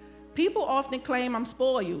kid. People often claim I'm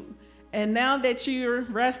spoiled, and now that you're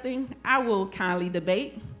resting, I will kindly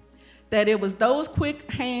debate that it was those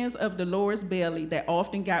quick hands of Dolores Bailey that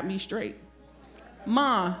often got me straight.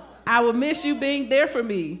 Ma, I will miss you being there for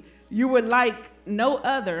me. You were like no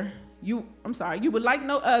other. You were like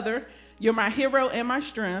no other. You're my hero and my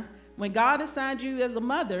strength. When God assigned you as a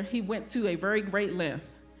mother, he went to a very great length.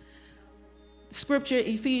 Scripture,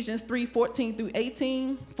 Ephesians 3:14 through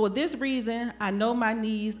 18. For this reason, I know my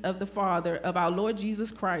needs of the Father, of our Lord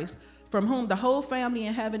Jesus Christ, from whom the whole family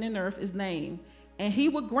in heaven and earth is named. And he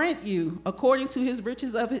will grant you, according to his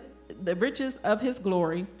the riches of his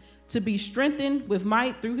glory, to be strengthened with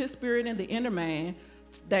might through his spirit in the inner man,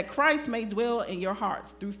 that Christ may dwell in your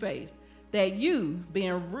hearts through faith, that you,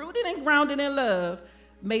 being rooted and grounded in love,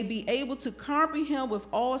 may be able to comprehend with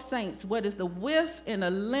all saints what is the width and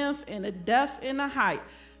the length and the depth and the height,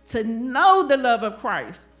 to know the love of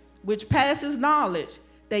Christ, which passes knowledge,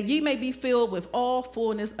 that ye may be filled with all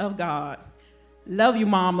fullness of God. Love you,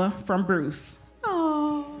 Mama, from Bruce.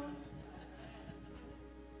 Oh.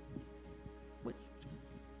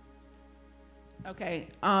 Okay,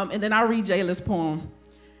 and then I'll read Jayla's poem.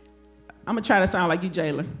 I'm gonna try to sound like you,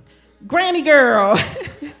 Jayla. Granny girl,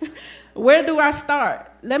 where do I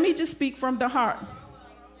start? Let me just speak from the heart.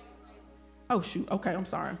 Oh, shoot, okay, I'm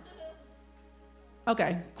sorry.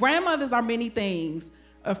 Okay, grandmothers are many things.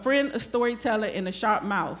 A friend, a storyteller, and a sharp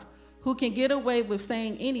mouth who can get away with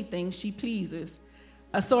saying anything she pleases.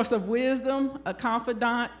 A source of wisdom, a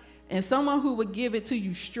confidant, and someone who would give it to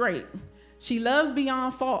you straight. She loves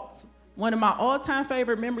beyond faults. One of my all-time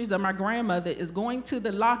favorite memories of my grandmother is going to the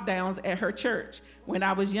lockdowns at her church when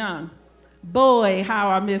I was young. Boy, how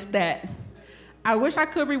I missed that. I wish I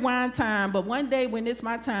could rewind time, but one day when it's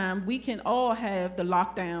my time, we can all have the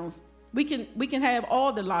lockdowns. We can have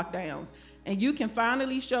all the lockdowns, and you can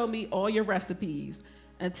finally show me all your recipes.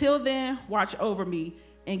 Until then, watch over me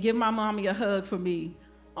and give my mommy a hug for me.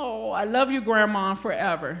 Oh, I love you, Grandma,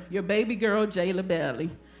 forever. Your baby girl, Jayla Bailey.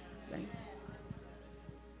 Thank you.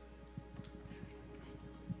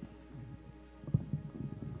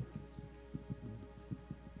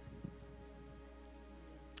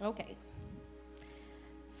 Okay.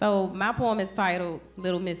 So my poem is titled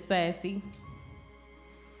Little Miss Sassy.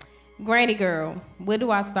 Granny girl, where do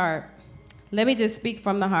I start? Let me just speak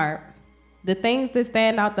from the heart. The things that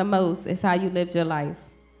stand out the most is how you lived your life.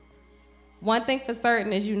 One thing for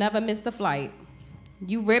certain is you never missed a flight.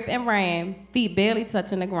 You ripped and ran, feet barely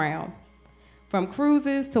touching the ground. From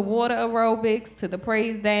cruises to water aerobics to the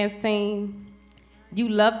praise dance team, you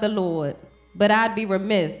loved the Lord, but I'd be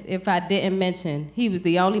remiss if I didn't mention he was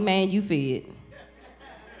the only man you fed.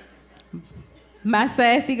 My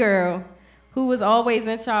sassy girl, who was always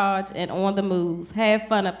in charge and on the move. Have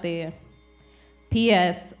fun up there.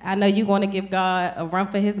 P.S. I know you're going to give God a run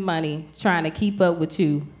for his money trying to keep up with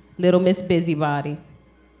you, little Miss Busybody.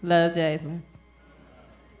 Love, Jasmine.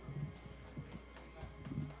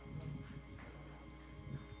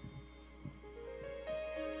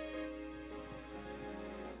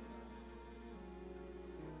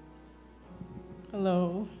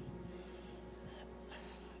 Hello.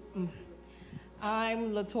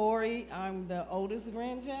 I'm Latori. I'm the oldest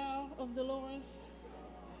grandchild of Dolores.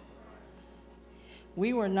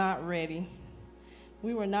 We were not ready.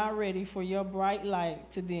 We were not ready for your bright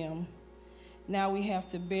light to dim. Now we have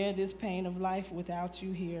to bear this pain of life without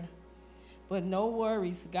you here. But no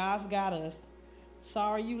worries, God's got us.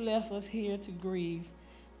 Sorry you left us here to grieve.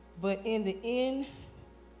 But in the end,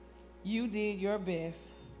 you did your best.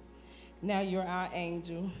 Now you're our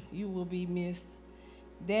angel. You will be missed.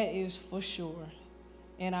 That is for sure.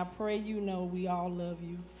 And I pray you know we all love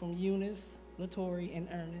you. From Eunice, Latori, and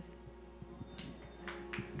Ernest.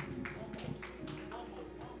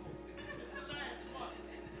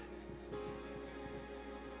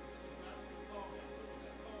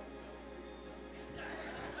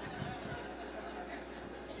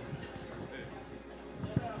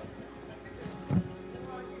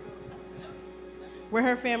 We're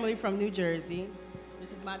her family from New Jersey.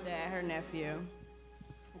 This is my dad, her nephew.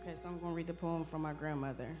 Okay, so I'm gonna read the poem from my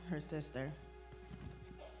grandmother, her sister.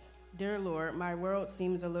 Dear Lord, my world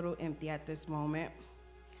seems a little empty at this moment.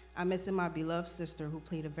 I'm missing my beloved sister who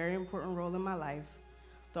played a very important role in my life.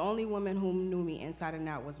 The only woman who knew me inside and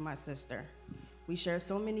out was my sister. We shared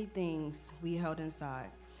so many things we held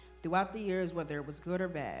inside throughout the years, whether it was good or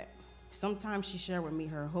bad. Sometimes she shared with me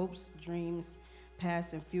her hopes, dreams,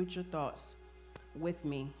 past and future thoughts with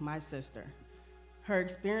me, my sister. Her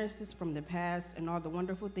experiences from the past and all the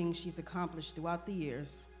wonderful things she's accomplished throughout the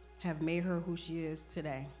years have made her who she is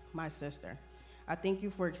today, my sister. I thank you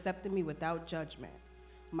for accepting me without judgment,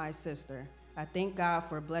 my sister. I thank God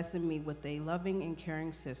for blessing me with a loving and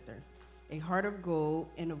caring sister, a heart of gold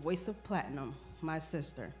and a voice of platinum, my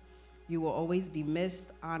sister. You will always be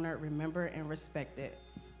missed, honored, remembered, and respected.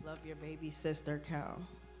 Love your baby sister, Cal.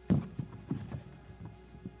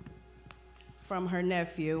 From her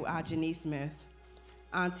nephew, Ajani Smith.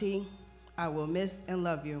 Auntie, I will miss and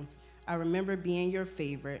love you. I remember being your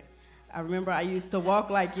favorite. I remember I used to walk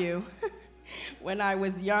like you. When I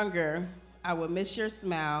was younger, I will miss your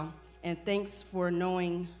smile, and thanks for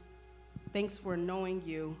knowing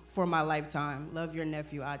you for my lifetime. Love your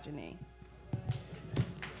nephew, Ajani.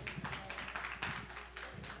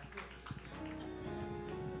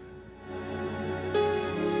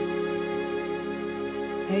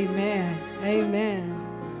 Amen. Amen.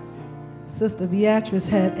 Sister Beatrice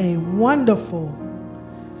had a wonderful,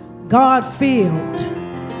 God-filled,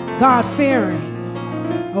 God-fearing,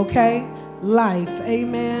 okay, life.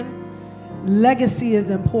 Amen. Legacy is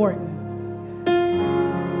important.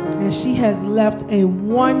 And she has left a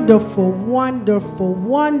wonderful, wonderful,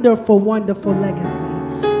 wonderful, wonderful legacy.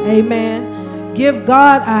 Amen. Give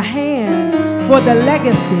God a hand for the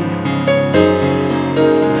legacy.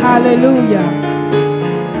 Hallelujah.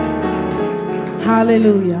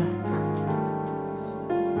 Hallelujah.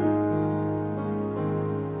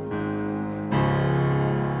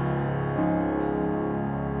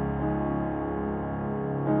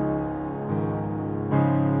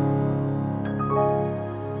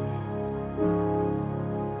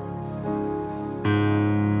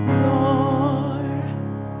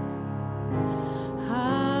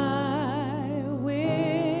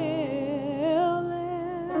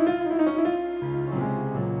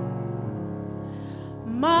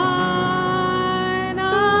 My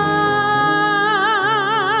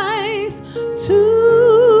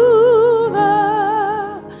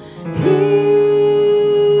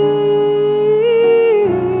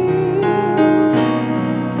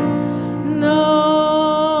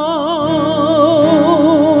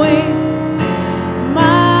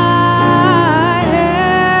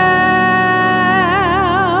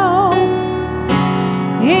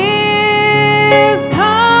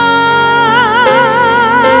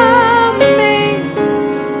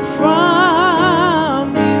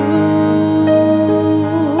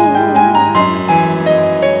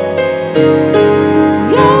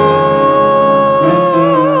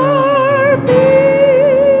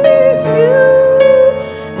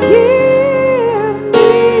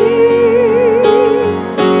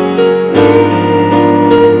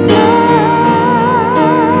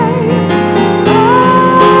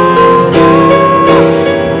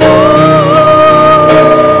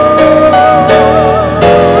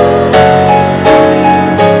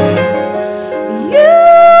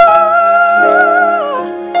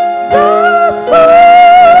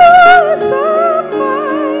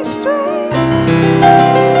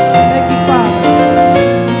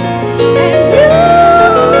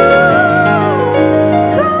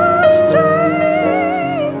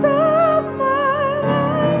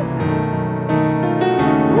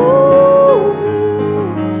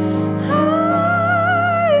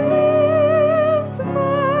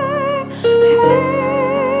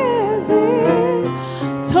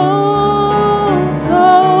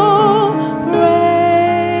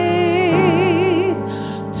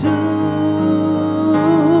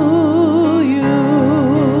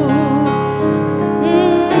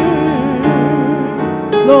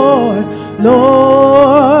Lord,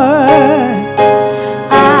 Lord,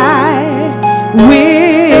 I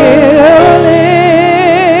will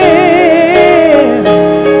live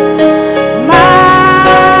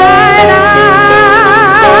mine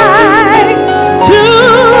eyes to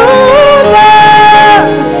the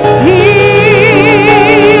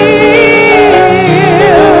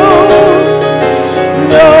hills,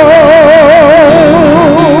 knowing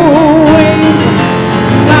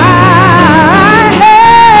my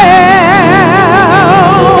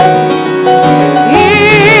help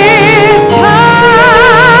is coming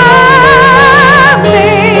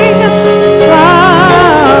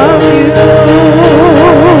from you.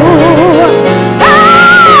 Oh,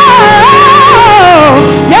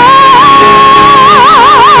 your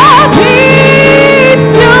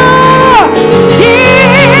peace you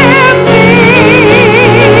give me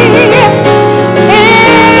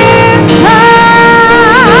in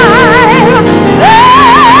time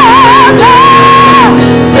of the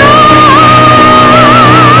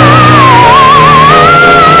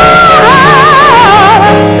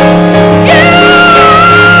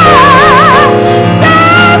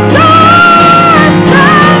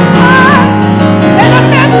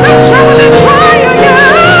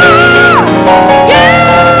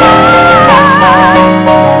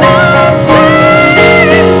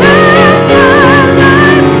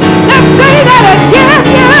Let's say that again,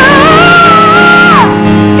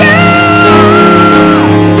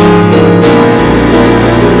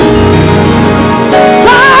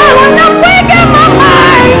 God, when I'm weak in my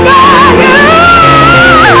mind, God, you,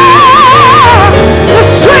 the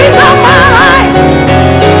strength of my life.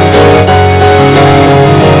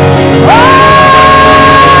 Oh,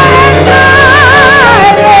 and I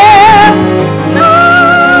lift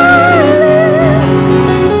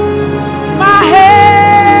my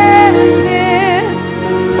hands in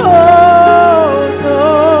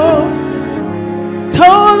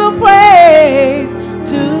total praise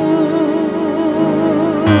to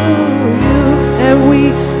you, and we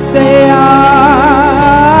say,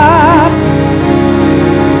 ah,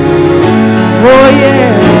 oh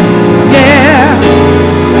yeah, yeah.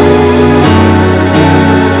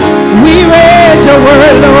 We read your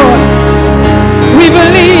word, Lord. We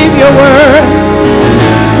believe your word.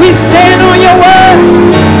 We stand on your word.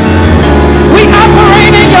 We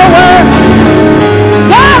operate in your word.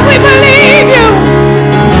 God, we believe you.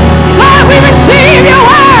 God, we receive your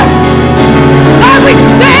word. God, we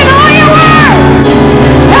stand on your word.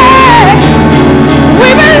 Hey, we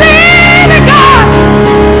believe it, God.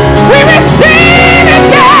 We receive it,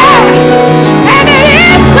 God. And it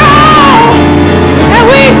is so. And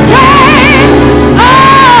we say,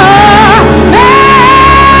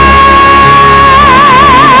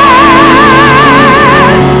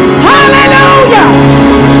 hallelujah.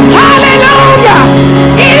 Hallelujah.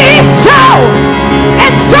 It is so.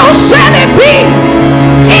 And so shall it be.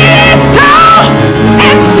 It is so.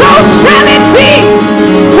 And so shall it be.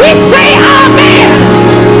 We say amen.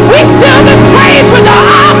 We seal this praise with the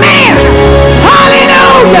amen.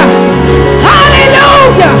 Hallelujah.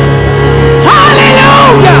 Hallelujah.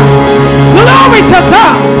 Hallelujah. Glory to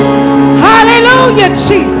God. Hallelujah,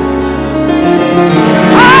 Jesus.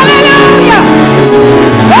 Hallelujah.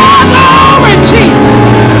 Oh, glory, Jesus.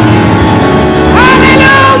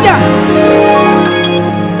 Hallelujah.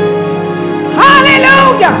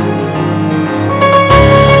 Hallelujah.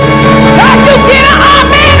 God, you get an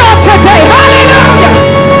amen on today. Hallelujah.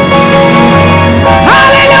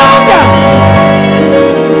 Hallelujah.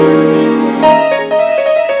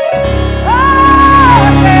 Oh,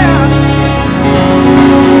 yeah.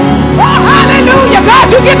 Oh, hallelujah. God,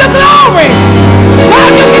 you get the glory.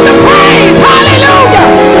 God, you get the praise. Hallelujah.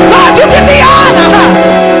 God, you get the honor.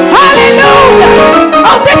 Hallelujah.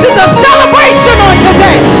 Oh, this is a celebration on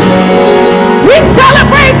today. We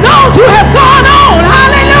celebrate those who have gone on.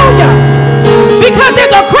 Hallelujah. Because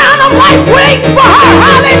there's a crown of life waiting for her.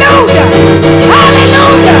 Hallelujah.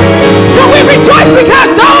 Hallelujah. So we rejoice because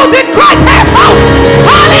those in Christ have hope.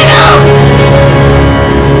 Hallelujah.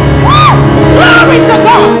 Woo! Glory to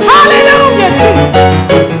God. Hallelujah, Jesus.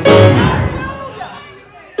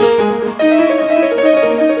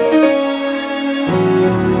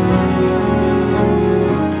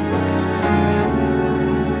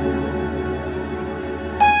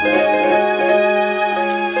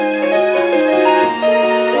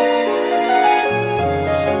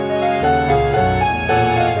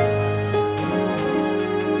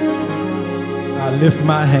 I lift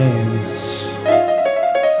my hands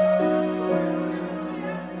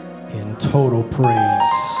in total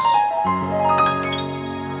praise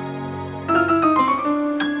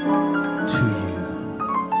to you.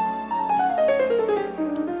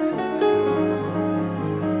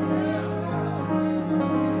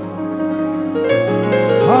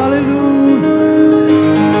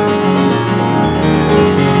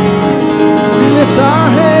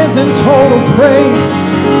 praise.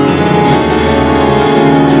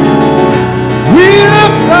 We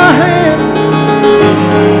lift our hands.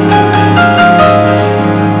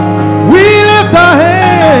 We lift our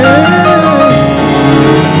hands.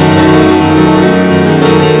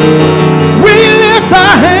 We lift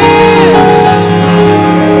our hands.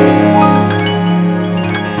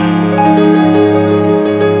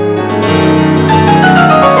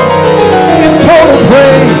 In total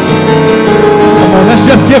praise. Come on, let's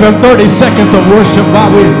just give him 30 seconds of worship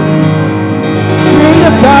while we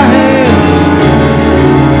lift our hands.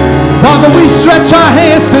 Father, we stretch our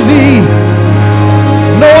hands to thee.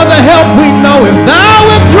 No other help we know. If thou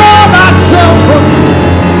withdraw thyself from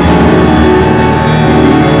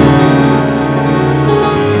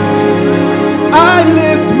I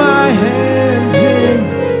lift my hands in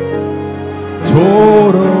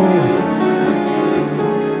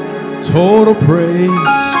total praise.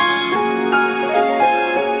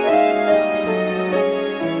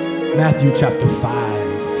 Matthew chapter 5.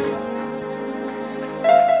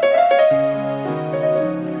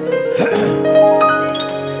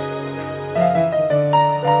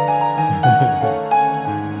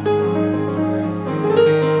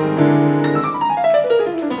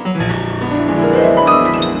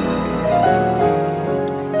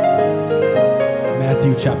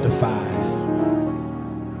 Matthew chapter 5.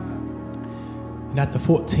 And at the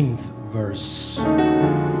 14th verse,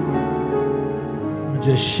 I'll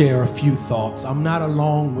just share a few thoughts. I'm not a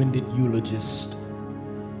long-winded eulogist.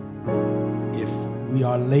 If we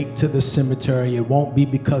are late to the cemetery, it won't be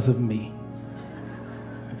because of me.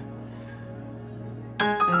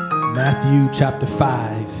 Matthew chapter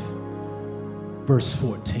 5, verse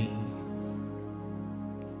 14.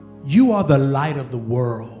 You are the light of the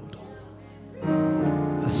world.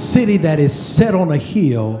 A city that is set on a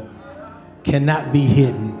hill cannot be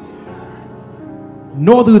hidden.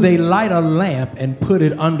 Nor do they light a lamp and put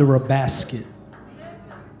it under a basket,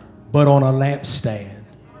 but on a lampstand.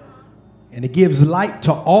 And it gives light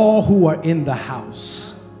to all who are in the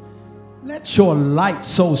house. Let your light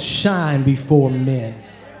so shine before men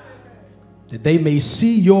that they may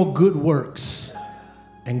see your good works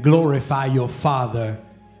and glorify your Father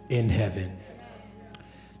in heaven.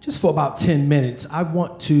 Just for about 10 minutes, I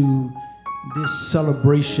want to, this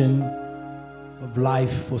celebration of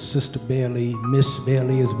life for Sister Bailey, Miss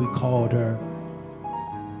Bailey as we called her,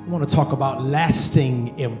 I want to talk about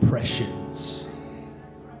lasting impressions.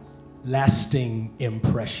 Lasting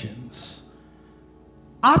impressions.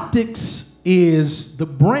 Optics is the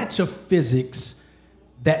branch of physics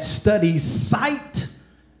that studies sight,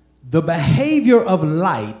 the behavior of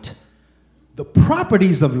light, the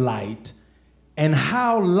properties of light, and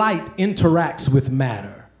how light interacts with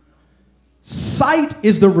matter. Sight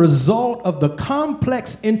is the result of the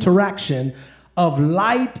complex interaction of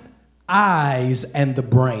light, eyes, and the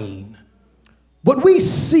brain. What we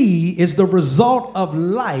see is the result of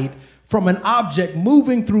light from an object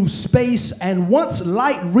moving through space, and once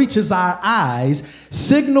light reaches our eyes,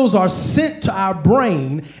 signals are sent to our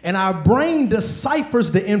brain, and our brain deciphers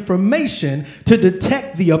the information to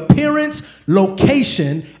detect the appearance,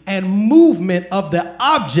 location, and movement of the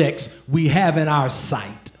objects we have in our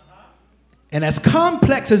sight. And as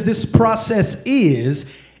complex as this process is,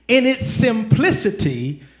 in its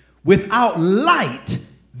simplicity, without light,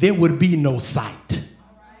 there would be no sight.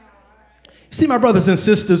 See, my brothers and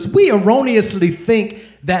sisters, we erroneously think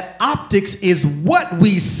that optics is what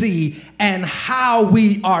we see and how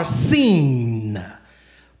we are seen.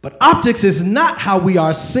 But optics is not how we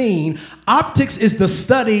are seen. Optics is the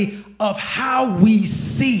study of how we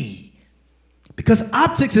see. Because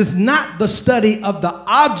optics is not the study of the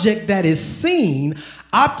object that is seen.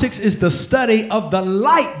 Optics is the study of the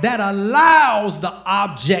light that allows the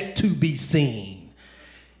object to be seen.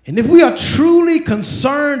 And if we are truly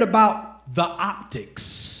concerned about the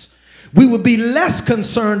optics, we would be less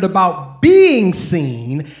concerned about being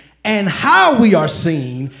seen and how we are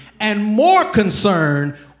seen, and more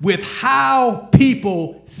concerned with how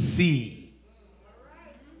people see.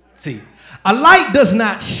 See, a light does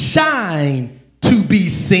not shine to be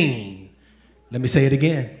seen. Let me say it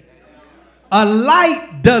again. A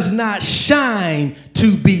light does not shine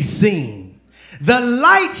to be seen. The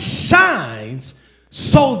light shines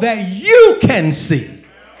so that you can see.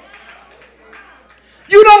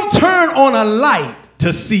 You don't turn on a light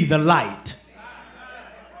to see the light.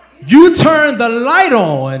 You turn the light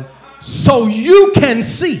on so you can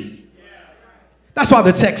see. That's why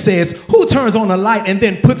the text says, who turns on a light and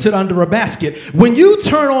then puts it under a basket? When you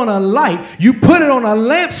turn on a light, you put it on a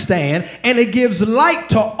lampstand, and it gives light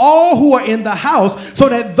to all who are in the house, so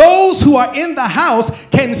that those who are in the house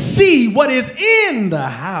can see what is in the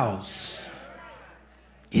house.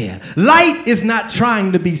 Yeah. Light is not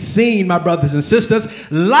trying to be seen, my brothers and sisters.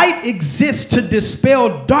 Light exists to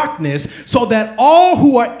dispel darkness so that all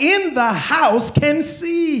who are in the house can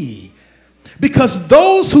see. Because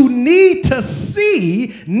those who need to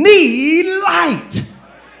see need light.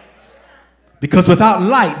 Because without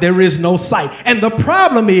light, there is no sight. And the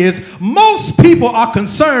problem is, most people are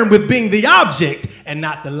concerned with being the object and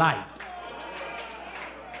not the light.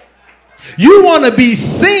 You want to be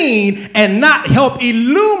seen and not help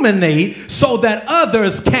illuminate so that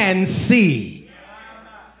others can see.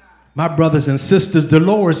 My brothers and sisters,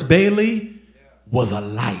 Dolores Bailey was a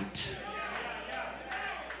light.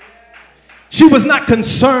 She was not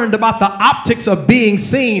concerned about the optics of being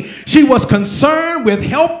seen. She was concerned with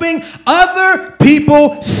helping other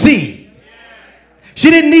people see. She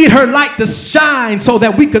didn't need her light to shine so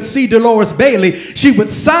that we could see Dolores Bailey. She would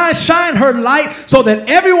shine her light so that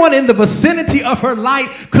everyone in the vicinity of her light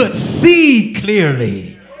could see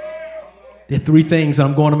clearly. There are three things,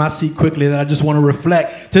 I'm going to my seat quickly, that I just want to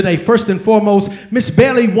reflect today. First and foremost, Miss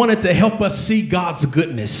Bailey wanted to help us see God's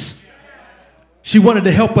goodness. She wanted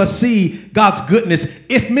to help us see God's goodness.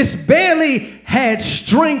 If Miss Bailey had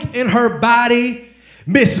strength in her body,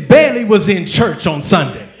 Miss Bailey was in church on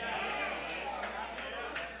Sunday.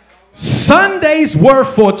 Sundays were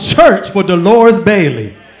for church for Dolores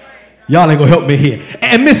Bailey. Y'all ain't gonna help me here.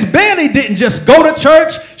 And Miss Bailey didn't just go to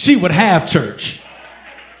church, she would have church.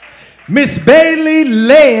 Miss Bailey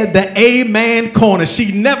led the amen corner.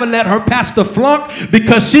 She never let her pastor flunk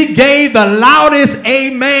because she gave the loudest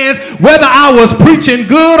amens. Whether I was preaching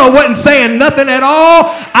good or wasn't saying nothing at all,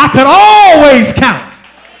 I could always count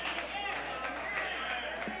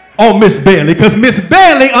on Miss Bailey because Miss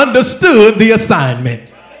Bailey understood the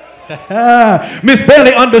assignment. Miss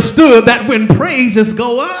Bailey understood that when praises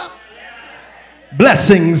go up,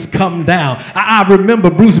 blessings come down. I remember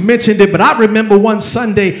Bruce mentioned it, but I remember one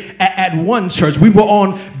Sunday at one church. We were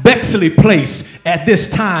on Bexley Place at this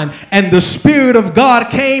time, and the Spirit of God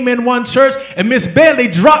came in one church, and Miss Bailey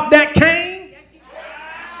dropped that cane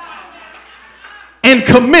and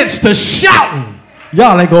commenced to shouting.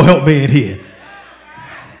 Y'all ain't gonna help me in here.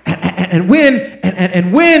 And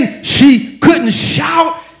when she couldn't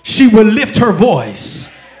shout, she would lift her voice.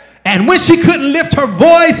 And when she couldn't lift her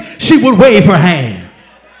voice, she would wave her hand.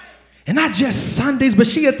 And not just Sundays, but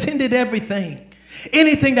she attended everything.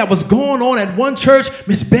 Anything that was going on at one church,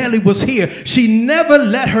 Miss Bailey was here. She never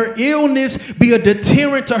let her illness be a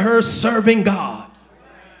deterrent to her serving God.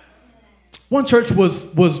 One church was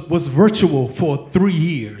virtual for 3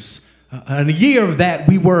 years. And a year of that,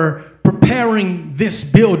 we were preparing this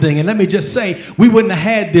building. And let me just say, we wouldn't have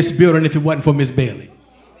had this building if it wasn't for Miss Bailey.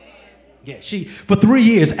 Yeah, for 3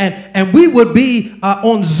 years. And we would be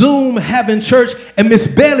on Zoom having church, and Miss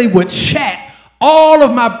Bailey would chat all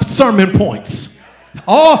of my sermon points.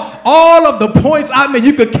 All of the points, I mean,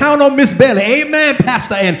 you could count on Miss Bailey. Amen,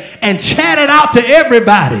 Pastor. And chat it out to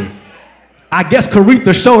everybody. I guess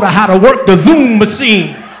Caretha showed her how to work the Zoom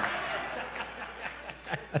machine.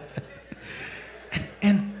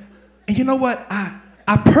 and you know what?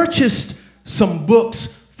 I purchased some books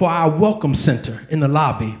for our welcome center in the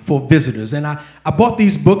lobby for visitors. And I bought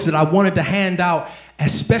these books that I wanted to hand out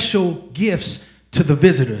as special gifts to the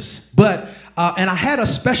visitors. And I had a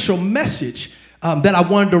special message that I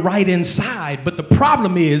wanted to write inside. But the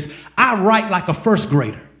problem is I write like a first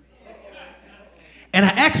grader. And I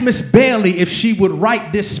asked Miss Bailey if she would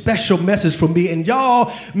write this special message for me. And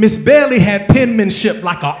y'all, Miss Bailey had penmanship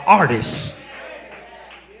like an artist.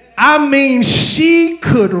 I mean, she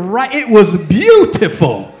could write. It was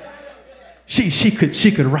beautiful. She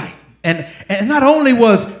could write. And not only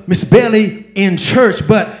was Miss Bailey in church,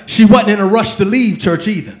 but she wasn't in a rush to leave church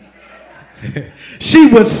either. She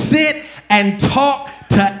would sit and talk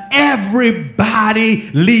to everybody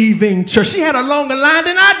leaving church. She had a longer line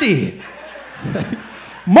than I did.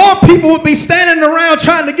 More people would be standing around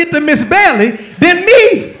trying to get to Miss Bailey than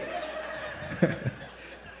me.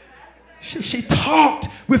 She talked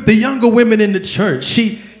with the younger women in the church.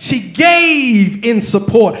 She gave in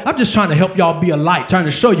support. I'm just trying to help y'all be a light, trying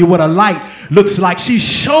to show you what a light looks like. She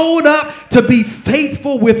showed up to be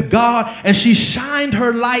faithful with God, and she shined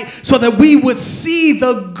her light so that we would see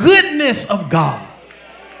the goodness of God.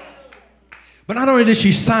 But not only did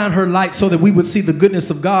she shine her light so that we would see the goodness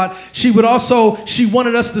of God, she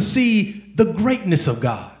wanted us to see the greatness of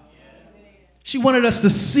God. She wanted us to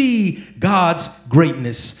see God's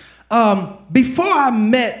greatness. Before I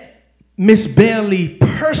met Miss Bailey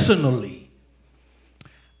personally,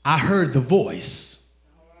 I heard the voice.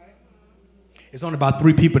 It's only about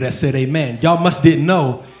 3 people that said amen. Y'all must didn't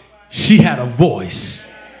know she had a voice.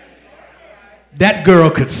 That girl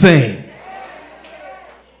could sing.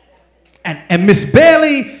 And Miss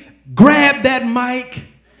Bailey grabbed that mic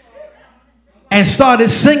and started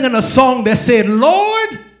singing a song that said,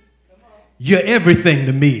 Lord, you're everything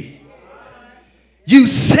to me. You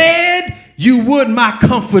said you would my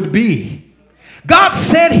comfort be. God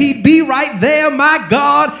said he'd be right there. My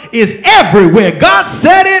God is everywhere. God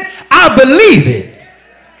said it. I believe it.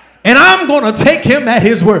 And I'm going to take him at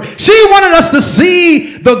his word. She wanted us to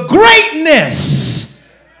see the greatness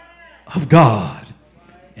of God.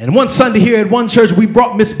 And one Sunday here at one church, we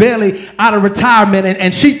brought Miss Bailey out of retirement,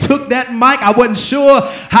 and she took that mic. I wasn't sure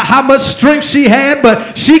how much strength she had,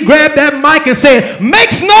 but she grabbed that mic and said,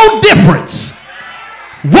 makes no difference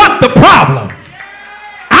what the problem.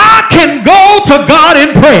 I can go to God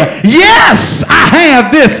in prayer. Yes, I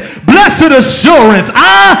have this blessed assurance.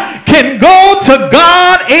 I can go to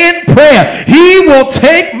God in prayer. He will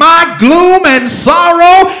take my gloom and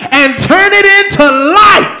sorrow and turn it into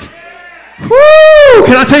light. Woo!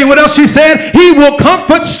 Can I tell you what else she said? He will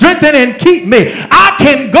comfort, strengthen, and keep me. I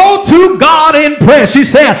can go to God in prayer. She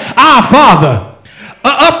said, Our Father,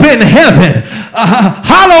 up in heaven,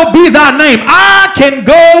 hallowed be thy name. I can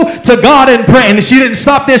go to God in prayer. And she didn't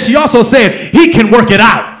stop there. She also said, he can work it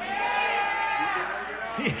out.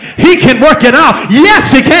 He can work it out.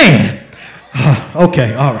 Yes, he can.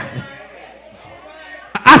 Okay, all right.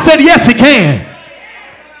 I said, yes, he can.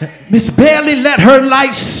 Miss Bailey let her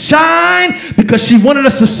light shine because she wanted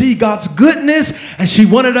us to see God's goodness and she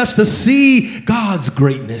wanted us to see God's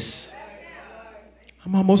greatness.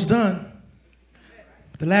 I'm almost done.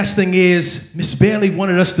 The last thing is, Miss Bailey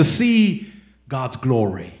wanted us to see God's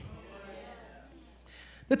glory.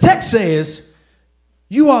 The text says,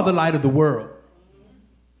 you are the light of the world.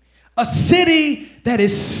 A city that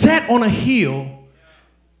is set on a hill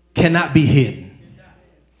cannot be hidden.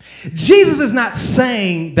 Jesus is not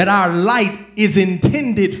saying that our light is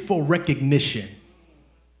intended for recognition.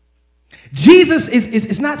 Jesus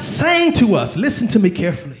is not saying to us, listen to me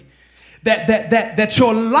carefully, that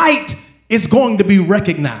your light is going to be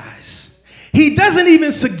recognized. He doesn't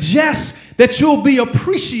even suggest that you'll be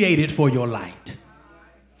appreciated for your light.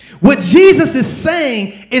 What Jesus is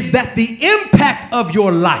saying is that the impact of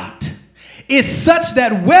your light is such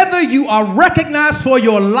that whether you are recognized for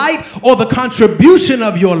your light or the contribution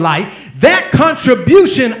of your light, that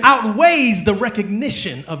contribution outweighs the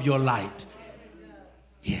recognition of your light.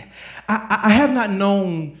 Yeah, I have not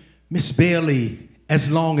known Miss Bailey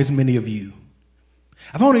as long as many of you.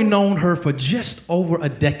 I've only known her for just over a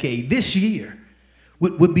decade. This year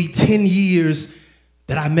would be 10 years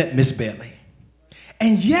that I met Miss Bailey.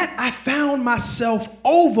 And yet I found myself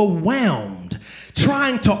overwhelmed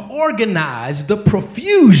trying to organize the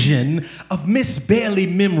profusion of Miss Bailey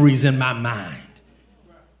memories in my mind.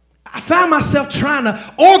 I found myself trying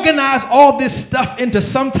to organize all this stuff into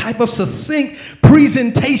some type of succinct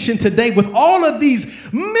presentation today with all of these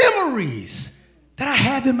memories that I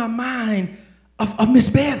have in my mind of Miss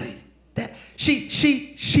Bailey. That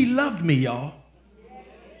she loved me, y'all.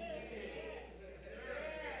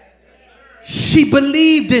 She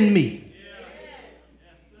believed in me.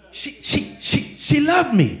 She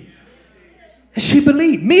loved me. And she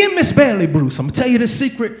believed. Me and Miss Bailey, Bruce, I'm going to tell you this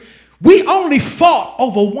secret. We only fought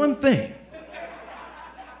over one thing.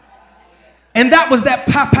 And that was that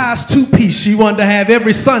Popeye's two-piece she wanted to have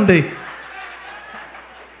every Sunday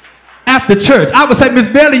after church. I would say, Miss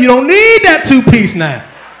Bailey, you don't need that two-piece now.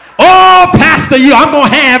 Oh, Pastor, I'm going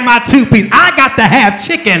to have my two-piece. I got to have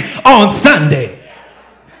chicken on Sunday.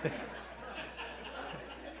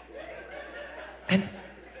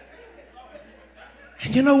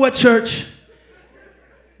 And you know what, church?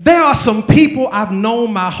 There are some people I've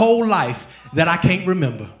known my whole life that I can't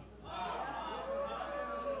remember.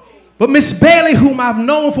 But Miss Bailey, whom I've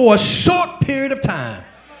known for a short period of time,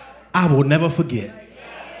 I will never forget.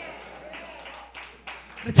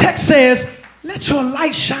 The text says, let your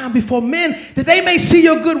light shine before men that they may see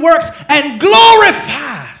your good works and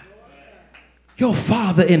glorify your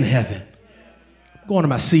Father in heaven. I'm going to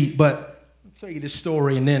my seat, but I'll tell you this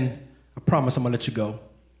story and then I promise I'm going to let you go.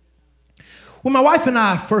 When my wife and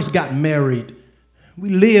I first got married, we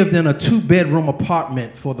lived in a 2-bedroom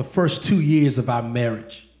apartment for the first 2 years of our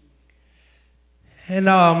marriage.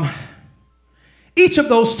 And each of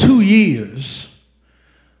those 2 years,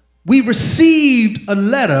 we received a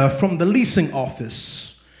letter from the leasing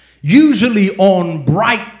office, usually on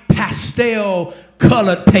bright pastel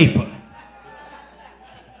colored paper,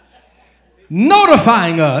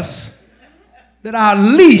 notifying us that our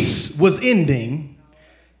lease was ending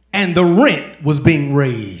and the rent was being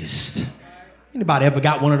raised. Anybody ever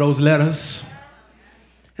got one of those letters?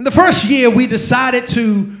 In the first year, we decided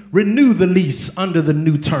to renew the lease under the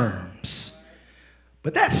new terms.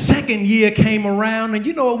 But that second year came around, and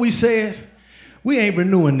you know what we said? We ain't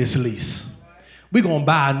renewing this lease. We're going to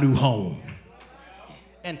buy a new home.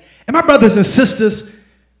 And my brothers and sisters,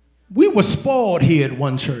 we were spoiled here at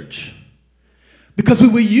one church because we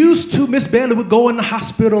were used to Miss Bailey would go in the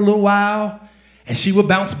hospital a little while, and she would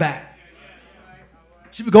bounce back.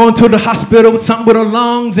 She would go into the hospital with something with her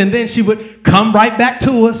lungs, and then she would come right back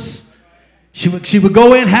to us. She would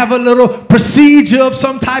go in, have a little procedure of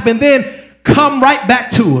some type, and then come right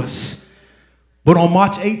back to us. But on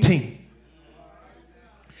March 18th,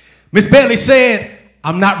 Miss Bailey said,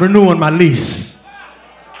 I'm not renewing my lease.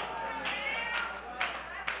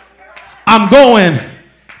 I'm going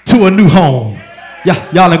to a new home.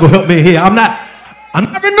 Y'all ain't gonna help me here. I'm not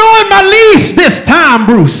renewing my lease this time,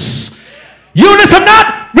 Bruce. Eunice, I'm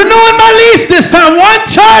not renewing my lease this time. One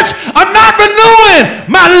church, I'm not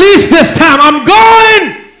renewing my lease this time. I'm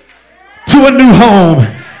going to a new home.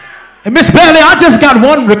 And Miss Bailey, I just got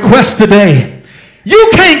one request today. You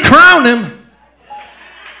can't crown him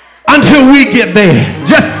until we get there.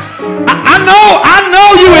 I know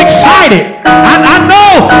you excited. I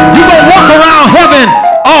know you're going to walk around heaven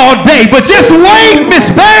all day. But just wait,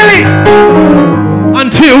 Miss Bailey,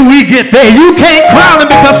 until we get there. You can't crown him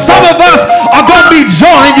because some of us are going to be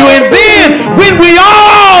joining you. And then when we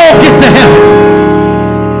all get to heaven,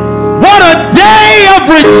 what a day of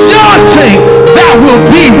rejoicing that will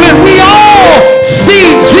be when we all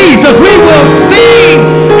see Jesus. We will sing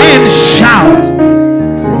and shout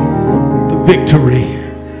the victory.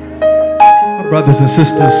 My brothers and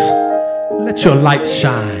sisters, let your light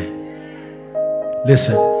shine.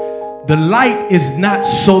 Listen, the light is not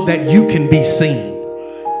so that you can be seen.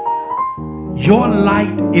 Your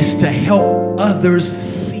light is to help others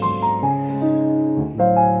see.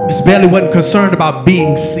 Miss Bailey wasn't concerned about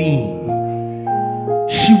being seen.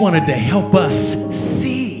 She wanted to help us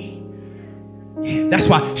see. Yeah, that's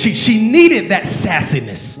why she needed that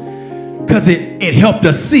sassiness, because it helped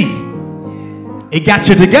us see. It got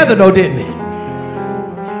you together though, didn't it?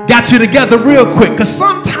 Got you together real quick, because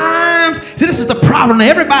sometimes, see, this is the problem.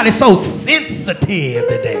 Everybody's so sensitive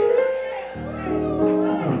today.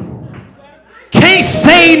 Can't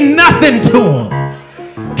say nothing to them.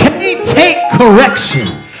 Can't take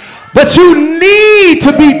correction. But you need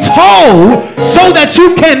to be told so that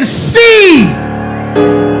you can see.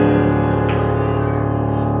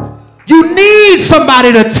 You need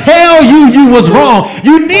somebody to tell you was wrong.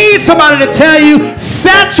 You need somebody to tell you,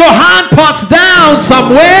 set your hind parts down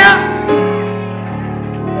somewhere.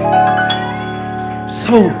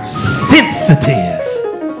 So sensitive.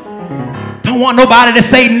 Don't want nobody to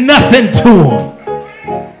say nothing to them.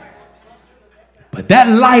 But that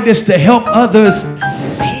light is to help others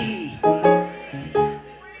see.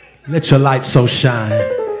 Let your light so shine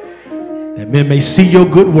that men may see your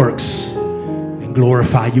good works and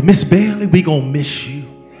glorify you. Miss Bailey, we gonna miss you.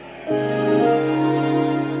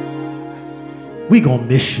 We gonna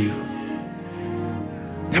miss you.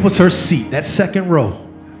 That was her seat, that second row.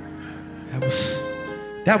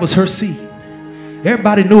 That was her seat.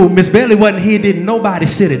 Everybody knew Miss Bailey wasn't here, didn't nobody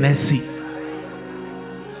sit in that seat.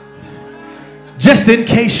 Just in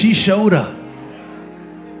case she showed up.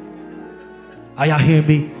 Are y'all hearing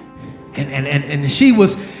me? And she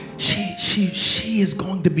is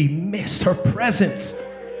going to be missed. Her presence,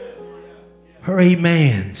 her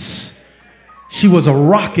amens. She was a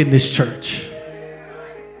rock in this church.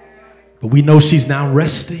 But we know she's now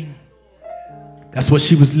resting. That's what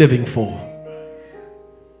she was living for.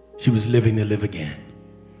 She was living to live again.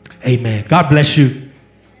 Amen. God bless you.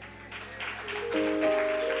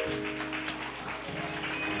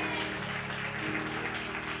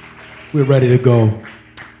 We're ready to go.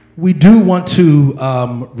 We do want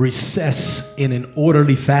to recess in an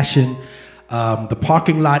orderly fashion. The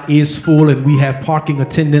parking lot is full, and we have parking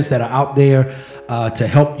attendants that are out there to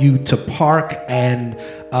help you to park. And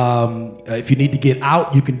if you need to get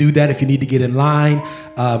out, you can do that. If you need to get in line,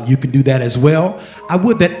 you can do that as well. I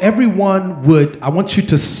would that everyone would, I want you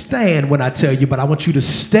to stand when I tell you, but I want you to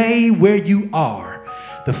stay where you are.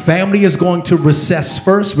 The family is going to recess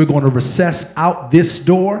first. We're going to recess out this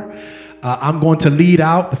door. I'm going to lead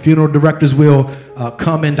out. The funeral directors will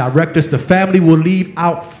come and direct us. The family will leave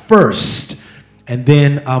out first. And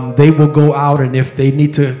then they will go out, and if they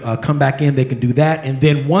need to come back in, they can do that. And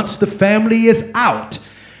then once the family is out,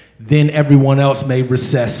 then everyone else may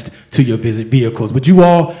recess to your vehicles. Would you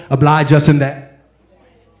all oblige us in that?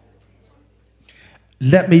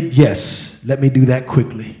 Let me do that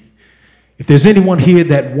quickly. If there's anyone here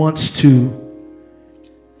that wants to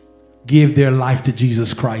give their life to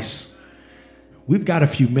Jesus Christ, we've got a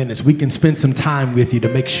few minutes. We can spend some time with you to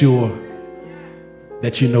make sure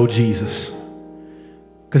that you know Jesus.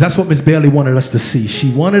 Because that's what Miss Bailey wanted us to see. She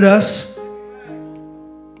wanted us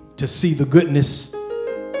to see the goodness,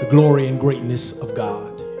 the glory and greatness of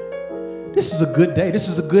God. This is a good day. This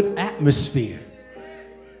is a good atmosphere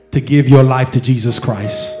to give your life to Jesus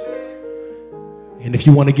Christ. And if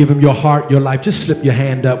you want to give him your heart, your life, just slip your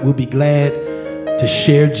hand up. We'll be glad to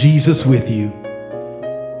share Jesus with you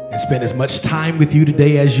and spend as much time with you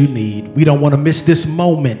today as you need. We don't want to miss this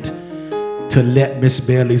moment to let Miss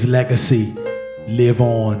Bailey's legacy live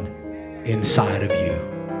on inside of you.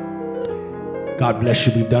 God bless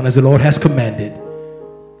you. We've done as the Lord has commanded,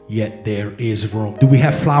 yet there is room. Do we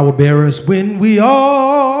have flower bearers? When we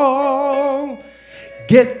all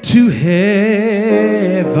get to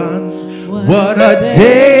heaven, what a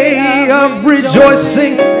day of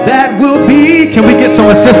rejoicing that will be. Can we get some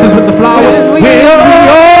assistance with the flowers? When we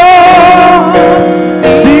all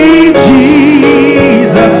see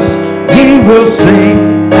Jesus, we will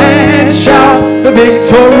sing and shout the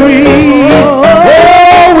victory.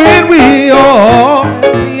 Oh, when we all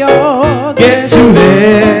get to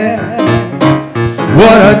heaven,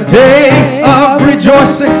 what a day of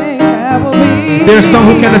rejoicing. There's some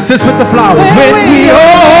who can assist with the flowers. When we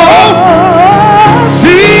all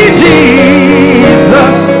see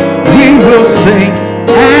Jesus, we will sing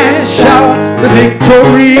and shout the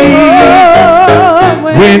victory.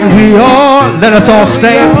 When we all, let us all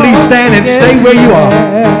stand. Please stand and stay where you are.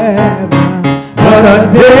 What a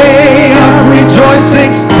day